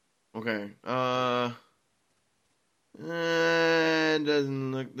 Okay.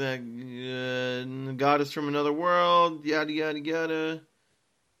 Doesn't look that good. Goddess from another world. Yada yada yada.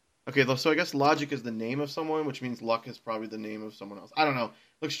 Okay, so I guess Logic is the name of someone, which means Luck is probably the name of someone else. I don't know.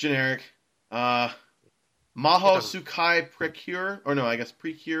 Looks generic. Maho Sukai Precure, or no, I guess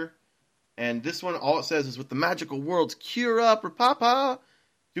Precure. And this one, all it says is with the magical worlds cure up or papa,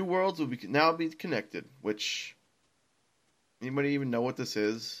 two worlds will now be connected. Which, anybody even know what this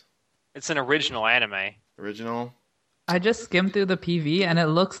is? It's an original anime. Original. I just skimmed through the PV and it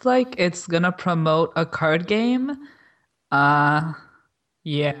looks like it's gonna promote a card game. Yeah.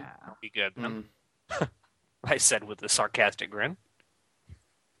 Be good. I said with a sarcastic grin.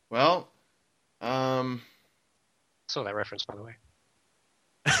 Well, saw that reference, by the way.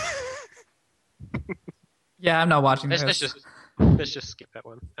 Yeah, I'm not watching this. Let's just skip that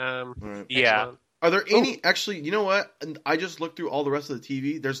one. right. Yeah. One. Are there any, actually, you know what? I just looked through all the rest of the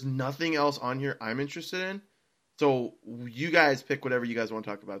TV. There's nothing else on here I'm interested in. So you guys pick whatever you guys want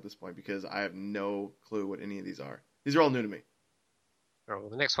to talk about at this point because I have no clue what any of these are. These are all new to me. Oh, well,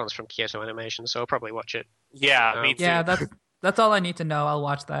 the next one's from Kyoto Animation, so I'll probably watch it. Yeah, me too. Yeah, that's all I need to know. I'll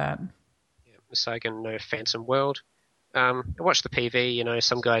watch that. Yeah, Musagan no Phantom World. I watched the PV. You know,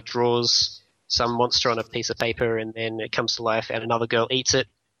 some guy draws some monster on a piece of paper, and then it comes to life, and another girl eats it.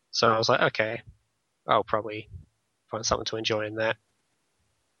 So I was like, okay, I'll probably find something to enjoy in that.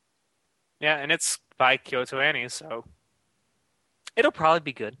 Yeah, and it's by Kyoto Annie, so it'll probably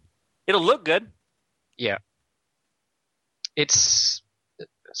be good. It'll look good. Yeah, it's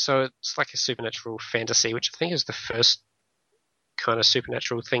like a supernatural fantasy, which I think is the first kind of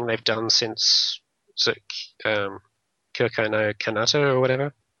supernatural thing they've done since Kyoko no Kanata or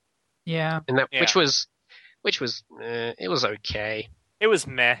whatever. Yeah. And that Yeah. which was it was okay. It was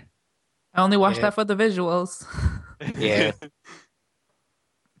meh. I only watched Yeah. that for the visuals. Yeah.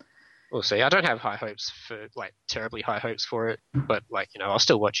 We'll see. I don't have high hopes for terribly high hopes for it, but I'll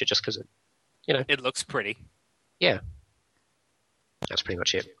still watch it just because It looks pretty. that's pretty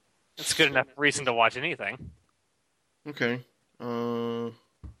much it. It's good enough reason to watch anything. Okay. I'm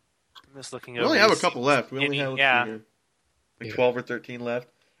just looking We over. only have a these. couple left. We only have Yeah. like Yeah. 12 or 13 left.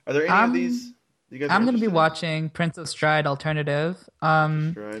 Are there any of these you guys? I'm gonna be watching Prince of Stride Alternative.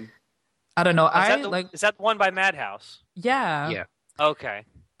 Stride. I don't know. Is that the one by Madhouse? Yeah. Yeah. Okay.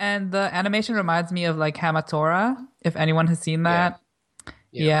 And the animation reminds me of like Hamatora, if anyone has seen that.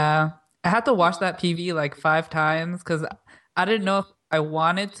 Yeah. I had to watch that PV like 5 times because I didn't know if I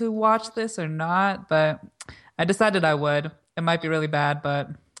wanted to watch this or not, but I decided I would. It might be really bad, but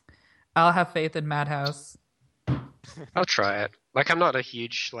I'll have faith in Madhouse. I'll try it. I'm not a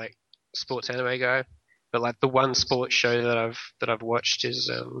huge sports anime guy, but the one sports show that I've watched is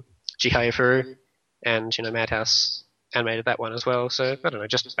Chihaya Furu, and Madhouse animated that one as well. So I don't know,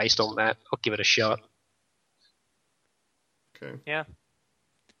 just based on that, I'll give it a shot. Okay. Yeah.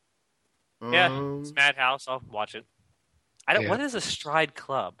 Yeah. It's Madhouse. I'll watch it. Yeah. What is a Stride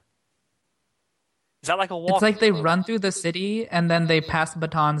Club? Is that like a walk? It's like they run through the city and then they pass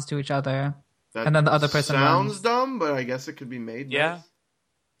batons to each other. That And then the other person sounds runs. dumb, but I guess it could be made. Yeah. nice.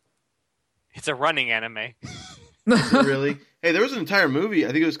 It's a running anime. Really? Hey, there was an entire movie.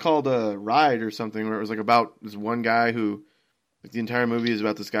 I think it was called Ride or something, where it was about this one guy who, the entire movie is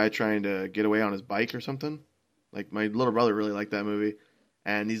about this guy trying to get away on his bike or something. My little brother really liked that movie,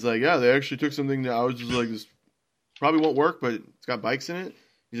 and he's like, "Yeah, they actually took something that I was just like, this probably won't work, but it's got bikes in it."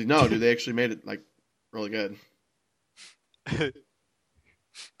 He's like, "No, dude, they actually made it really good."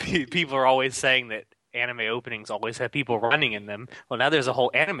 People are always saying that anime openings always have people running in them. Well, now there's a whole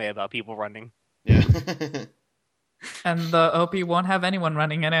anime about people running. Yeah. And the OP won't have anyone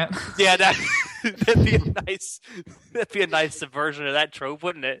running in it. Yeah, that'd be a nice subversion of that trope,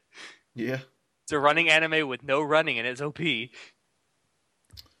 wouldn't it? Yeah. It's a running anime with no running and it's OP.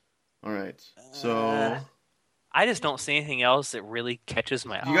 All right. So, I just don't see anything else that really catches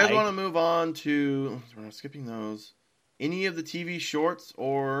my do you guys eye. want to move on to? We're not skipping those. Any of the TV shorts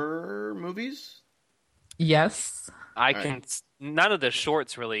or movies? Yes. None of the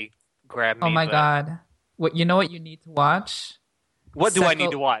shorts really grab me. Oh my but god. You know what you need to watch? What do I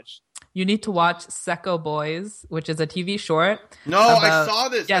need to watch? You need to watch Secco Boys, which is a TV short. No, I saw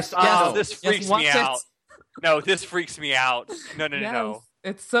this. Yes, I saw This freaks me out. No, this freaks me out. No.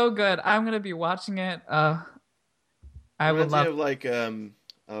 It's so good. I'm gonna be watching it. I would love. Of like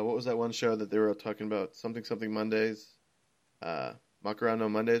what was that one show that they were talking about? Something Mondays, Macaroni no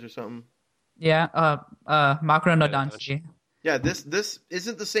Mondays or something. Yeah, Makuro no Danshi. Yeah, this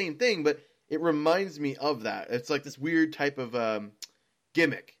isn't the same thing, but it reminds me of that. It's like this weird type of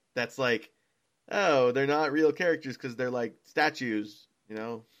gimmick that's like, oh, they're not real characters because they're like statues, you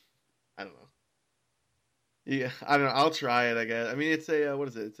know? I don't know. Yeah, I don't know. I'll try it, I guess. I mean, it's a, what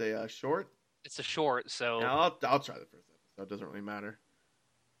is it? It's a short? It's a short, so... Yeah, I'll try the first episode. It doesn't really matter.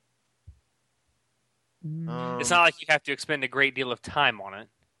 It's not like you have to expend a great deal of time on it.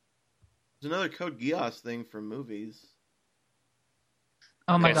 There's another Code Geass thing for movies.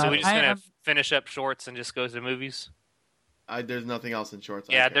 Oh my god! So we're just gonna finish up shorts and just go to the movies. There's nothing else in shorts.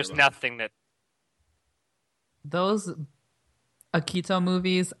 Yeah, there's nothing that. Those Akito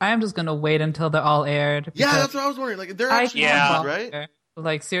movies, I am just gonna wait until they're all aired. Yeah, that's what I was wondering. Like, they're actually movies, right?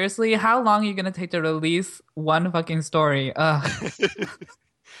 Like, seriously, how long are you gonna take to release one fucking story? I'm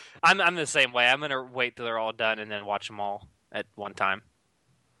the same way. I'm gonna wait till they're all done and then watch them all at one time.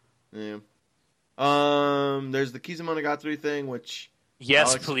 Yeah. There's the Kizumonogatari thing, which yes,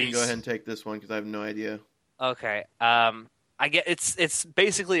 Alex, please you can go ahead and take this one because I have no idea. Okay. I get it's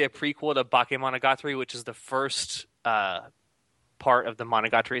basically a prequel to Bakemonogatari, which is the first part of the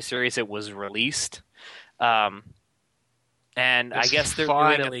Monogatari series. It was released, and I guess they're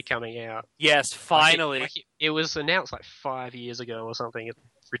finally coming out. Yes, finally. It was announced like 5 years ago or something. It's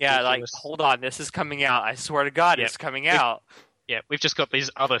yeah, like hold on, this is coming out. I swear to God, it's coming out. Yeah, we've just got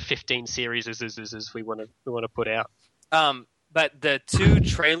these other 15 series we want to put out. But the 2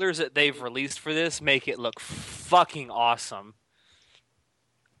 trailers that they've released for this make it look fucking awesome.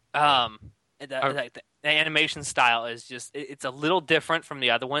 The animation style is just it's a little different from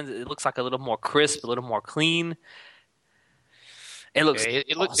the other ones. It looks like a little more crisp, a little more clean. It looks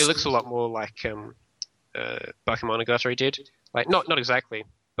it looks a lot more like Bakemonogatari did. Like not exactly,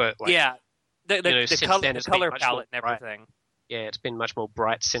 but like the color palette and everything. Yeah, it's been much more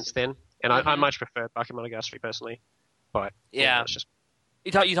bright since then, and I much prefer Bakemonogatari personally. But yeah, it's just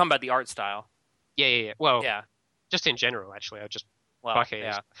you talking about the art style. Yeah. Well, yeah, just in general, actually, Bake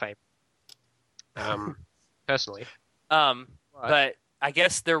is a favorite. Personally. But I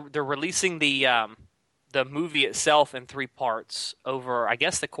guess they're releasing the movie itself in 3 parts over, I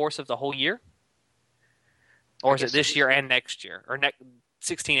guess, the course of the whole year, or is it this year and next year, or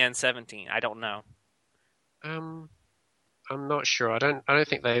 16 and 17? I don't know. I'm not sure. I don't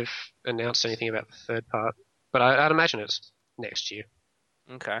think they've announced anything about the 3rd part, but I'd imagine it's next year.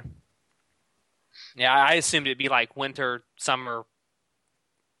 Okay. Yeah, I assumed it'd be like winter, summer,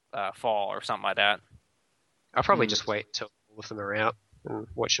 fall, or something like that. I'll probably just wait till all of them are out and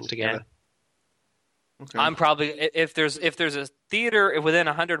watch them together. Yeah. Okay. I'm probably if there's a theater within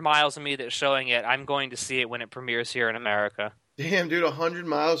 100 miles of me that's showing it, I'm going to see it when it premieres here in America. Damn, dude, 100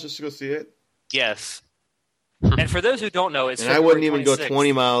 miles just to go see it? Yes. And for those who don't know, it's and I wouldn't even 26th. go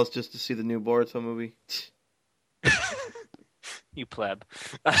 20 miles just to see the new Boruto movie. You pleb.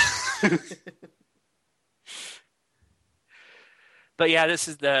 But yeah, this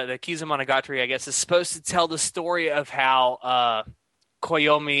is the Kizumonogatari, I guess, is supposed to tell the story of how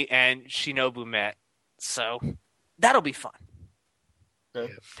Koyomi and Shinobu met. So that'll be fun.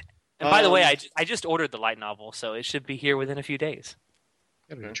 Okay. And by the way, I just ordered the light novel, so it should be here within a few days.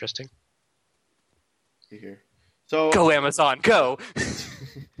 That'll be interesting. See here. So go Amazon, go! So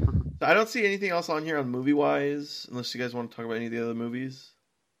I don't see anything else on here on movie-wise, unless you guys want to talk about any of the other movies.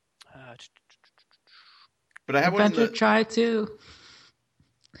 But I have Adventure one. Try 2.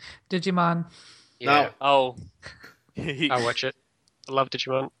 Digimon. Yeah. No. Oh. I'll watch it. I love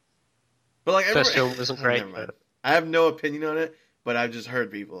Digimon. But like First film wasn't great. Never mind. I have no opinion on it, but I've just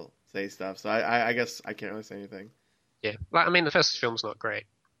heard people say stuff, so I guess I can't really say anything. Yeah. Like, I mean, the first film's not great.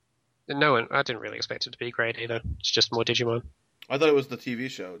 I didn't really expect it to be great either. It's just more Digimon. I thought it was the TV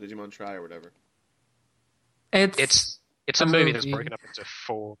show, Digimon Try or whatever. It's a movie that's broken up into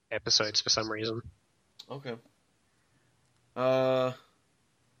 4 episodes for some reason. Okay.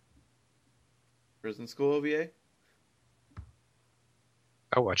 Prison School OVA?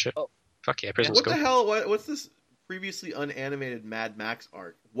 I'll watch it. Oh. Fuck yeah, Prison What School. the hell? What's this previously unanimated Mad Max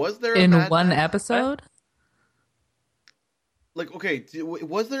arc? Was there in Mad one Max? episode? Like, okay,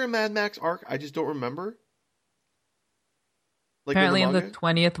 was there a Mad Max arc? I just don't remember. Like Apparently in the manga?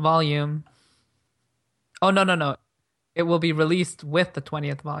 20th volume. Oh, no. It will be released with the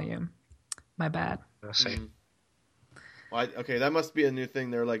 20th volume. My bad. I'll see. Okay, that must be a new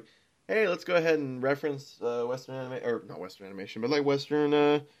thing. They're like, hey, let's go ahead and reference Western anime, or not Western animation, but like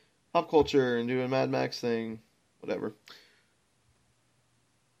Western pop culture and do a Mad Max thing, whatever.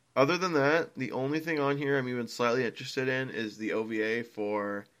 Other than that, the only thing on here I'm even slightly interested in is the OVA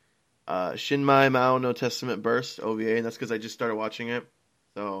for Shinmai Mao no Testament Burst OVA, and that's because I just started watching it.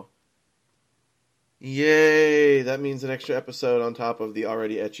 So, yay! That means an extra episode on top of the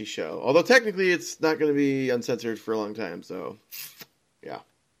already ecchi show. Although technically it's not going to be uncensored for a long time, so yeah.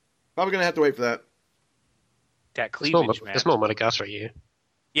 Probably going to have to wait for that. That cleavage, man. There's more Monogatari here.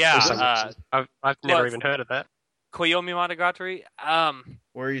 Yeah. I've never even heard of that. Koyomi Monogatari.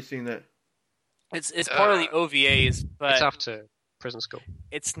 Where are you seeing that? It's part of the OVAs, but it's after Prison School.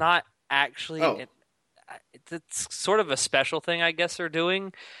 It's not actually. Oh. It's sort of a special thing, I guess they're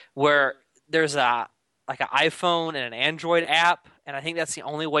doing, where there's an iPhone and an Android app, and I think that's the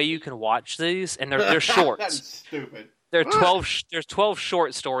only way you can watch these, and they're shorts. That's stupid. There's 12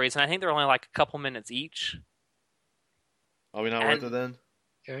 short stories, and I think they're only like a couple minutes each. Are we not worth it then?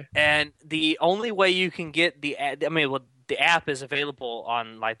 Okay. And the only way you can get the app is available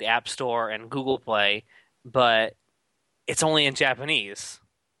on like the App Store and Google Play, but it's only in Japanese,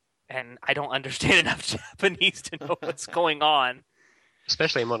 and I don't understand enough Japanese to know what's going on.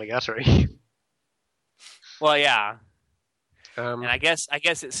 Especially in Monogatari. Well, yeah. And I guess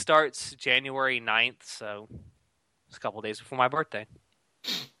it starts January 9th, so it's a couple days before my birthday.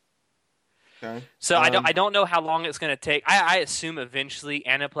 Okay. So I don't know how long it's going to take. I assume eventually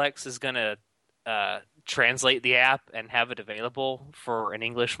Aniplex is going to translate the app and have it available for an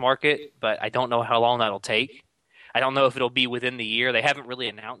English market, but I don't know how long that'll take. I don't know if it'll be within the year. They haven't really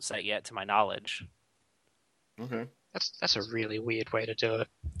announced that yet, to my knowledge. Okay. That's a really weird way to do it.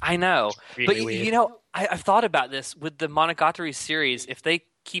 I know, Really but weird. you know, I've thought about this with the Monogatari series. If they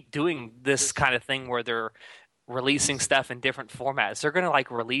keep doing this kind of thing where they're releasing stuff in different formats, they're going to like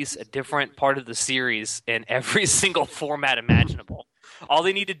release a different part of the series in every single format imaginable. All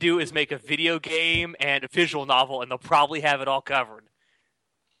they need to do is make a video game and a visual novel, and they'll probably have it all covered.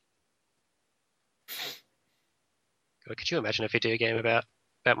 God, could you imagine a video game about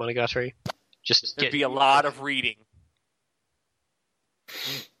Monogatari? There'd be a lot of reading.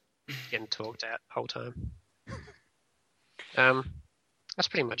 Getting talked at the whole time. That's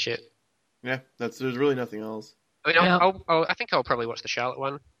pretty much it. Yeah, there's really nothing else. I mean, I think I'll probably watch the Charlotte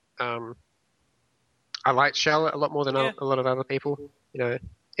one. I liked Charlotte a lot more than a lot of other people. You know,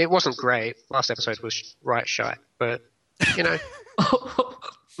 it wasn't great. Last episode was right shite, but you know,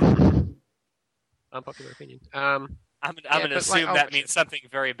 unpopular opinion. I'm going to assume that means something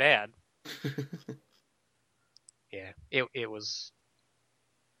very bad. Yeah, it was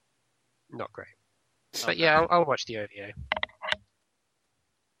not great. But yeah, I'll watch the OVA.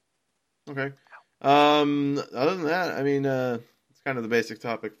 Okay. Other than that, I mean, it's kind of the basic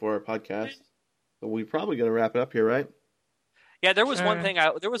topic for our podcast. So we probably got to wrap it up here, right? Yeah, there was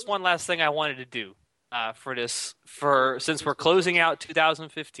one last thing I wanted to do for this. Since we're closing out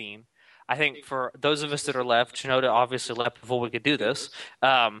 2015, I think for those of us that are left, Shinoda obviously left before we could do this.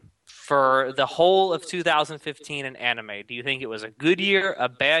 For the whole of 2015 in anime, do you think it was a good year, a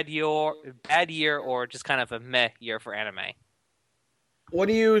bad year, or just kind of a meh year for anime? What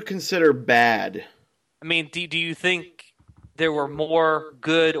do you consider bad? I mean, do you think there were more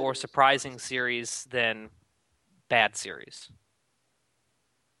good or surprising series than bad series?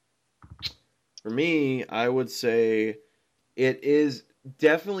 For me, I would say it is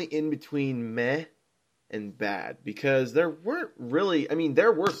definitely in between meh and bad, because there weren't really, I mean,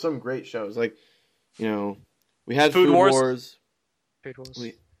 there were some great shows. Like, you know, we had Food Wars.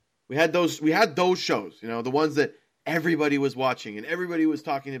 We had those shows, you know, the ones that everybody was watching and everybody was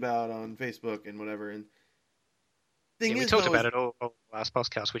talking about on Facebook and whatever. And we talked about it all last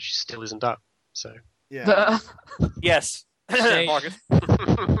podcast, which still isn't up. So yeah, yes, Marcus.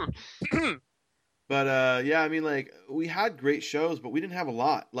 But yeah, I mean, like, we had great shows, but we didn't have a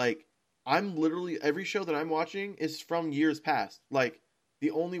lot. Like, I'm literally, every show that I'm watching is from years past. Like, the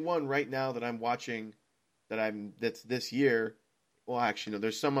only one right now that I'm watching that's this year. Well, actually, no,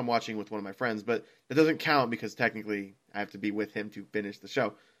 there's some I'm watching with one of my friends, but that doesn't count because technically I have to be with him to finish the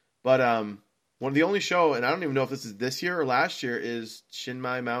show. But one of the only show, and I don't even know if this is this year or last year, is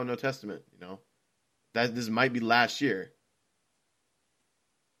Shinmai Mao no Testament. You know, this might be last year.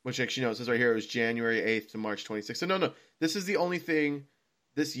 Which actually, no, it says right here it was January 8th to March 26th. So no, this is the only thing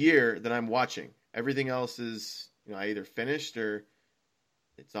this year that I'm watching. Everything else is, you know, I either finished or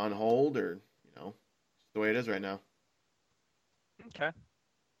it's on hold, or, you know, it's the way it is right now. Okay.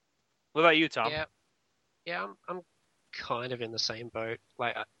 What about you, Tom? Yeah, I'm kind of in the same boat.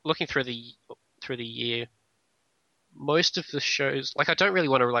 Like, looking through the year, most of the shows, like I don't really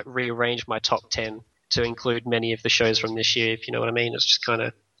want to like rearrange my top 10 to include many of the shows from this year, if you know what I mean. It's just kind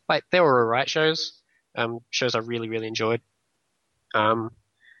of like they were alright shows, shows I really, really enjoyed.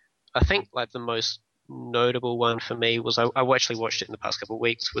 I think like the most notable one for me was I actually watched it in the past couple of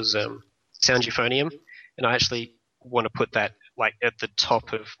weeks was Sound Euphonium, and I actually want to put that like at the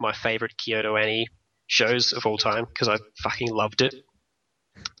top of my favorite Kyoto Annie shows of all time because I fucking loved it.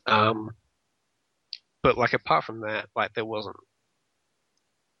 But like apart from that, like there wasn't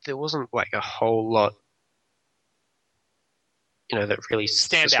like a whole lot, that really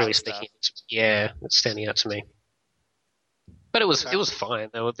Stand was out really stuff. sticking. Yeah, it's standing out to me. But it was fine.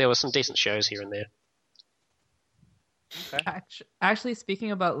 There were some decent shows here and there. Okay. Actually,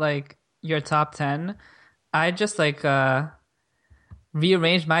 speaking about like your top 10, I just like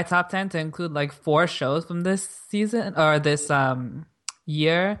rearranged my top 10 to include like 4 shows from this season or this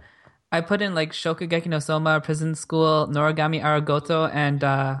year. I put in like Shokugeki no Soma, Prison School, Noragami Aragoto, and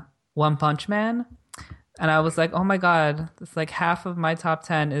One Punch Man. And I was like, oh my god, it's like half of my top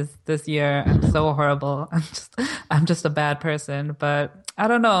 10 is this year. I'm so horrible. I'm just a bad person. But I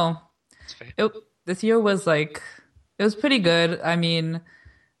don't know. It's fair. This year was like, it was pretty good. I mean,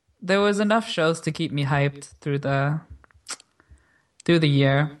 there was enough shows to keep me hyped through the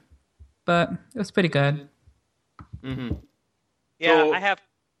year, but it was pretty good. Mm-hmm. Yeah, So- I have.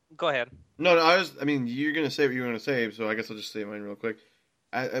 Go ahead. No, I mean, you're gonna say what you were gonna say, so I guess I'll just say mine real quick.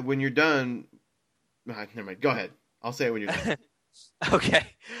 When you're done, never mind. Go ahead. I'll say it when you're done. Okay.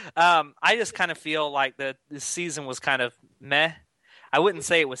 I just kind of feel like this season was kind of meh. I wouldn't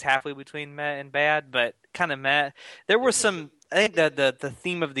say it was halfway between meh and bad, but kind of meh. There were some. I think the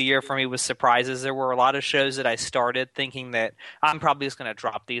theme of the year for me was surprises. There were a lot of shows that I started thinking that I'm probably just going to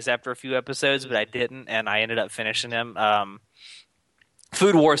drop these after a few episodes, but I didn't, and I ended up finishing them.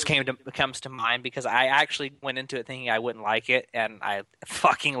 Food Wars comes to mind because I actually went into it thinking I wouldn't like it, and I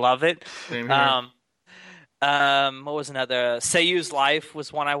fucking love it. Same here. What was another? Seiyu's Life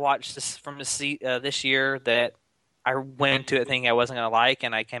was one I watched this year that I went into it thinking I wasn't going to like,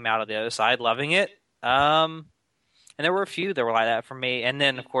 and I came out of the other side loving it. And there were a few that were like that for me. And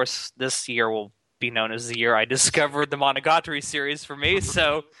then, of course, this year will be known as the year I discovered the Monogatari series for me,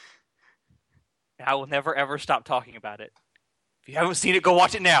 so I will never, ever stop talking about it. If you haven't seen it, go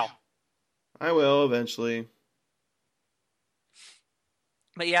watch it now. I will eventually.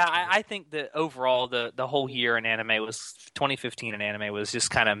 But yeah, I think that overall the whole year in anime was 2015 in anime was just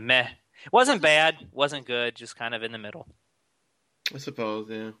kind of meh. It wasn't bad, wasn't good, just kind of in the middle. I suppose,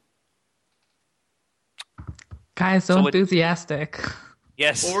 yeah. Guys, so So what- enthusiastic.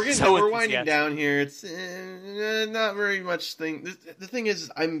 Yes. Well, so we're winding enthusiastic. down here. It's not very much thing. The thing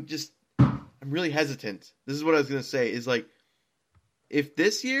is, I'm really hesitant. This is what I was gonna say. Is like, if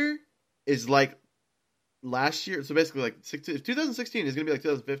this year is like last year, so basically like if 2016 is gonna be like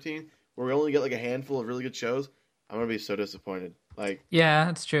 2015, where we only get like a handful of really good shows, I'm gonna be so disappointed. Like, Yeah,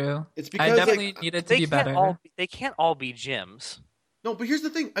 it's true. it's I because definitely like, needed to They be can't better. they can't all be gyms. no, but here's the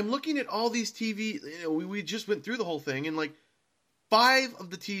thing. I'm looking at all these TV. We just went through the whole thing, and like 5 of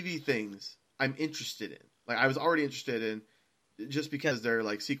the TV things I'm interested in. Like, I was already interested in just because they're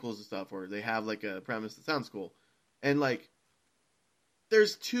like sequels and stuff, or they have like a premise that sounds cool. And like,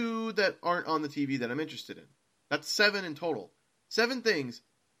 there's 2 that aren't on the TV that I'm interested in. That's 7 in total. 7 things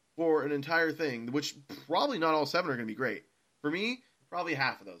for an entire thing, which probably not all 7 are going to be great. For me, probably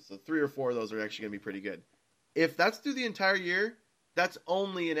half of those. So 3 or 4 of those are actually going to be pretty good. If that's through the entire year, that's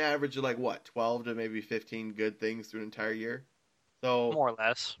only an average of like what, 12 to maybe 15 good things through an entire year. So More or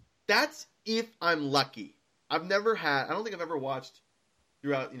less. that's if I'm lucky. I don't think I've ever watched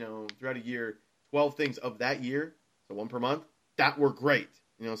throughout a year 12 things of that year, so 1 per month, that were great.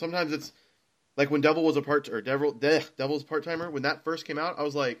 Sometimes it's like when Devil's Part-Timer, when that first came out, I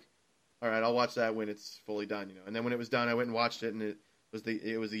was like, all right, I'll watch that when it's fully done, And then when it was done, I went and watched it, and it was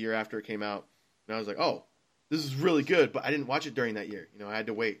the year after it came out, and I was like, oh, this is really good, but I didn't watch it during that year. I had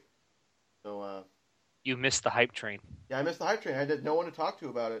to wait. So You missed the hype train. yeah, I missed the hype train. I had no one to talk to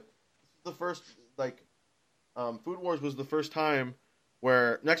about it. This is the first, Food Wars was the first time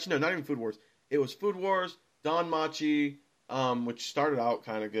where, actually, no, not even Food Wars. It was Food Wars, Don Machi, which started out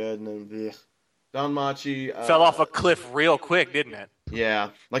kind of good, and then Don Machi. Fell off a cliff real quick, didn't it? Yeah.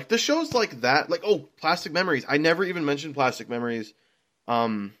 Like, the shows like that, Plastic Memories. I never even mentioned Plastic Memories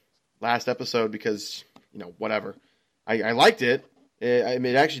last episode because, whatever. I liked it.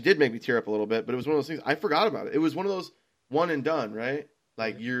 It actually did make me tear up a little bit, but it was one of those things I forgot about it. It was one of those one and done, right?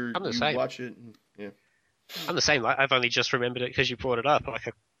 Like you same. watch it, and, yeah. I'm the same. I've only just remembered it because you brought it up. Like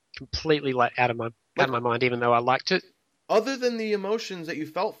I completely out of my mind, even though I liked it. Other than the emotions that you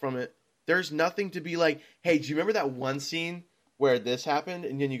felt from it, there's nothing to be like, hey, do you remember that one scene where this happened?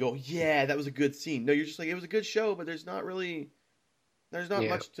 And then you go, yeah, that was a good scene. No, you're just like, it was a good show, but there's not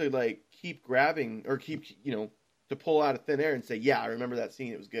much to like keep grabbing or keep, to pull out of thin air and say, yeah, I remember that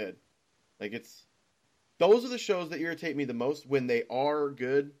scene. It was good. Like those are the shows that irritate me the most when they are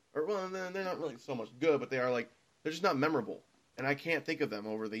good, or well, they're not really so much good, but they are like, they're just not memorable. And I can't think of them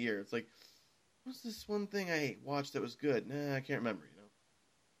over the year. It's like, what's this one thing I watched that was good? Nah, I can't remember,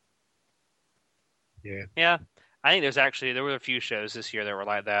 Yeah. I think there were a few shows this year that were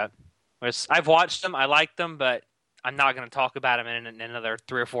like that. I've watched them, I like them, but I'm not going to talk about them in another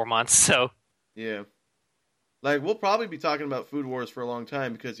 3 or 4 months, so. Yeah. Like, we'll probably be talking about Food Wars for a long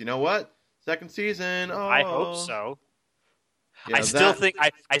time because you know what? Second season. Oh. I hope so. Yeah, I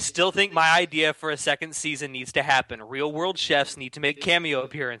still think my idea for a second season needs to happen. Real world chefs need to make cameo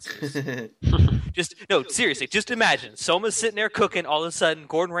appearances. Seriously, just imagine. Soma's sitting there cooking, all of a sudden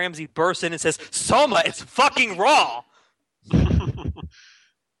Gordon Ramsay bursts in and says, Soma, it's fucking raw!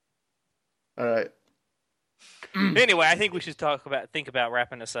 All right. Anyway, I think we should think about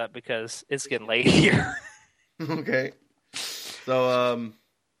wrapping this up because it's getting late here. Okay. So,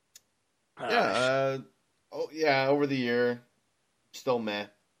 over the year, still meh,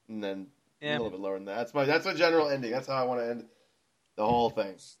 and then a little bit lower than that. That's my general ending. That's how I want to end the whole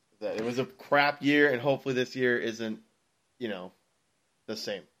thing. That it was a crap year, and hopefully this year isn't, the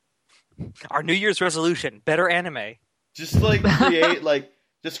same. Our New Year's resolution: better anime. Just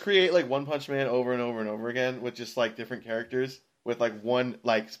create One Punch Man over and over and over again with just like different characters with like one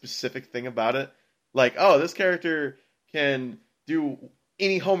like specific thing about it. Like, oh, this character can do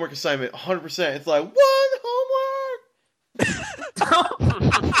any homework assignment 100%. It's like, one homework!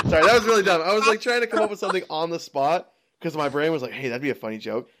 Sorry, that was really dumb. I was like trying to come up with something on the spot because my brain was like, hey, that'd be a funny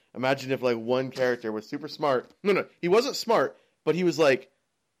joke. Imagine if like one character was super smart. No, he wasn't smart, but he was like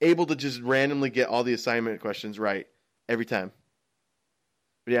able to just randomly get all the assignment questions right every time.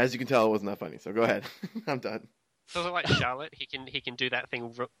 But yeah, as you can tell, it wasn't that funny. So go ahead. I'm done. So like Charlotte, he can do that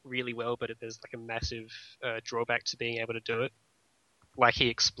thing really well, but there's like a massive drawback to being able to do it. Like he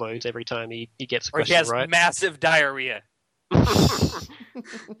explodes every time he gets a question right. Or he has massive diarrhea.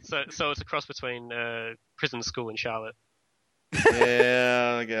 So it's a cross between Prison School and Charlotte.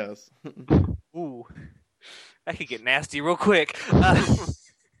 Yeah, I guess. Ooh, that could get nasty real quick. All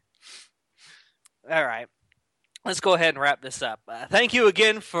right. Let's go ahead and wrap this up. Thank you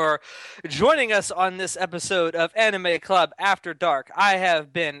again for joining us on this episode of Anime Club After Dark. I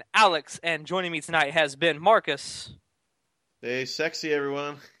have been Alex, and joining me tonight has been Marcus. Stay sexy,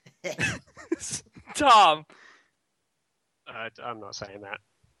 everyone. Tom. I'm not saying that.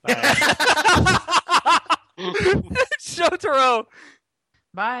 Shotaro.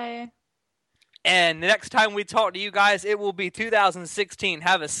 Bye. And the next time we talk to you guys, it will be 2016.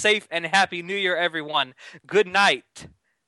 Have a safe and happy New Year, everyone. Good night.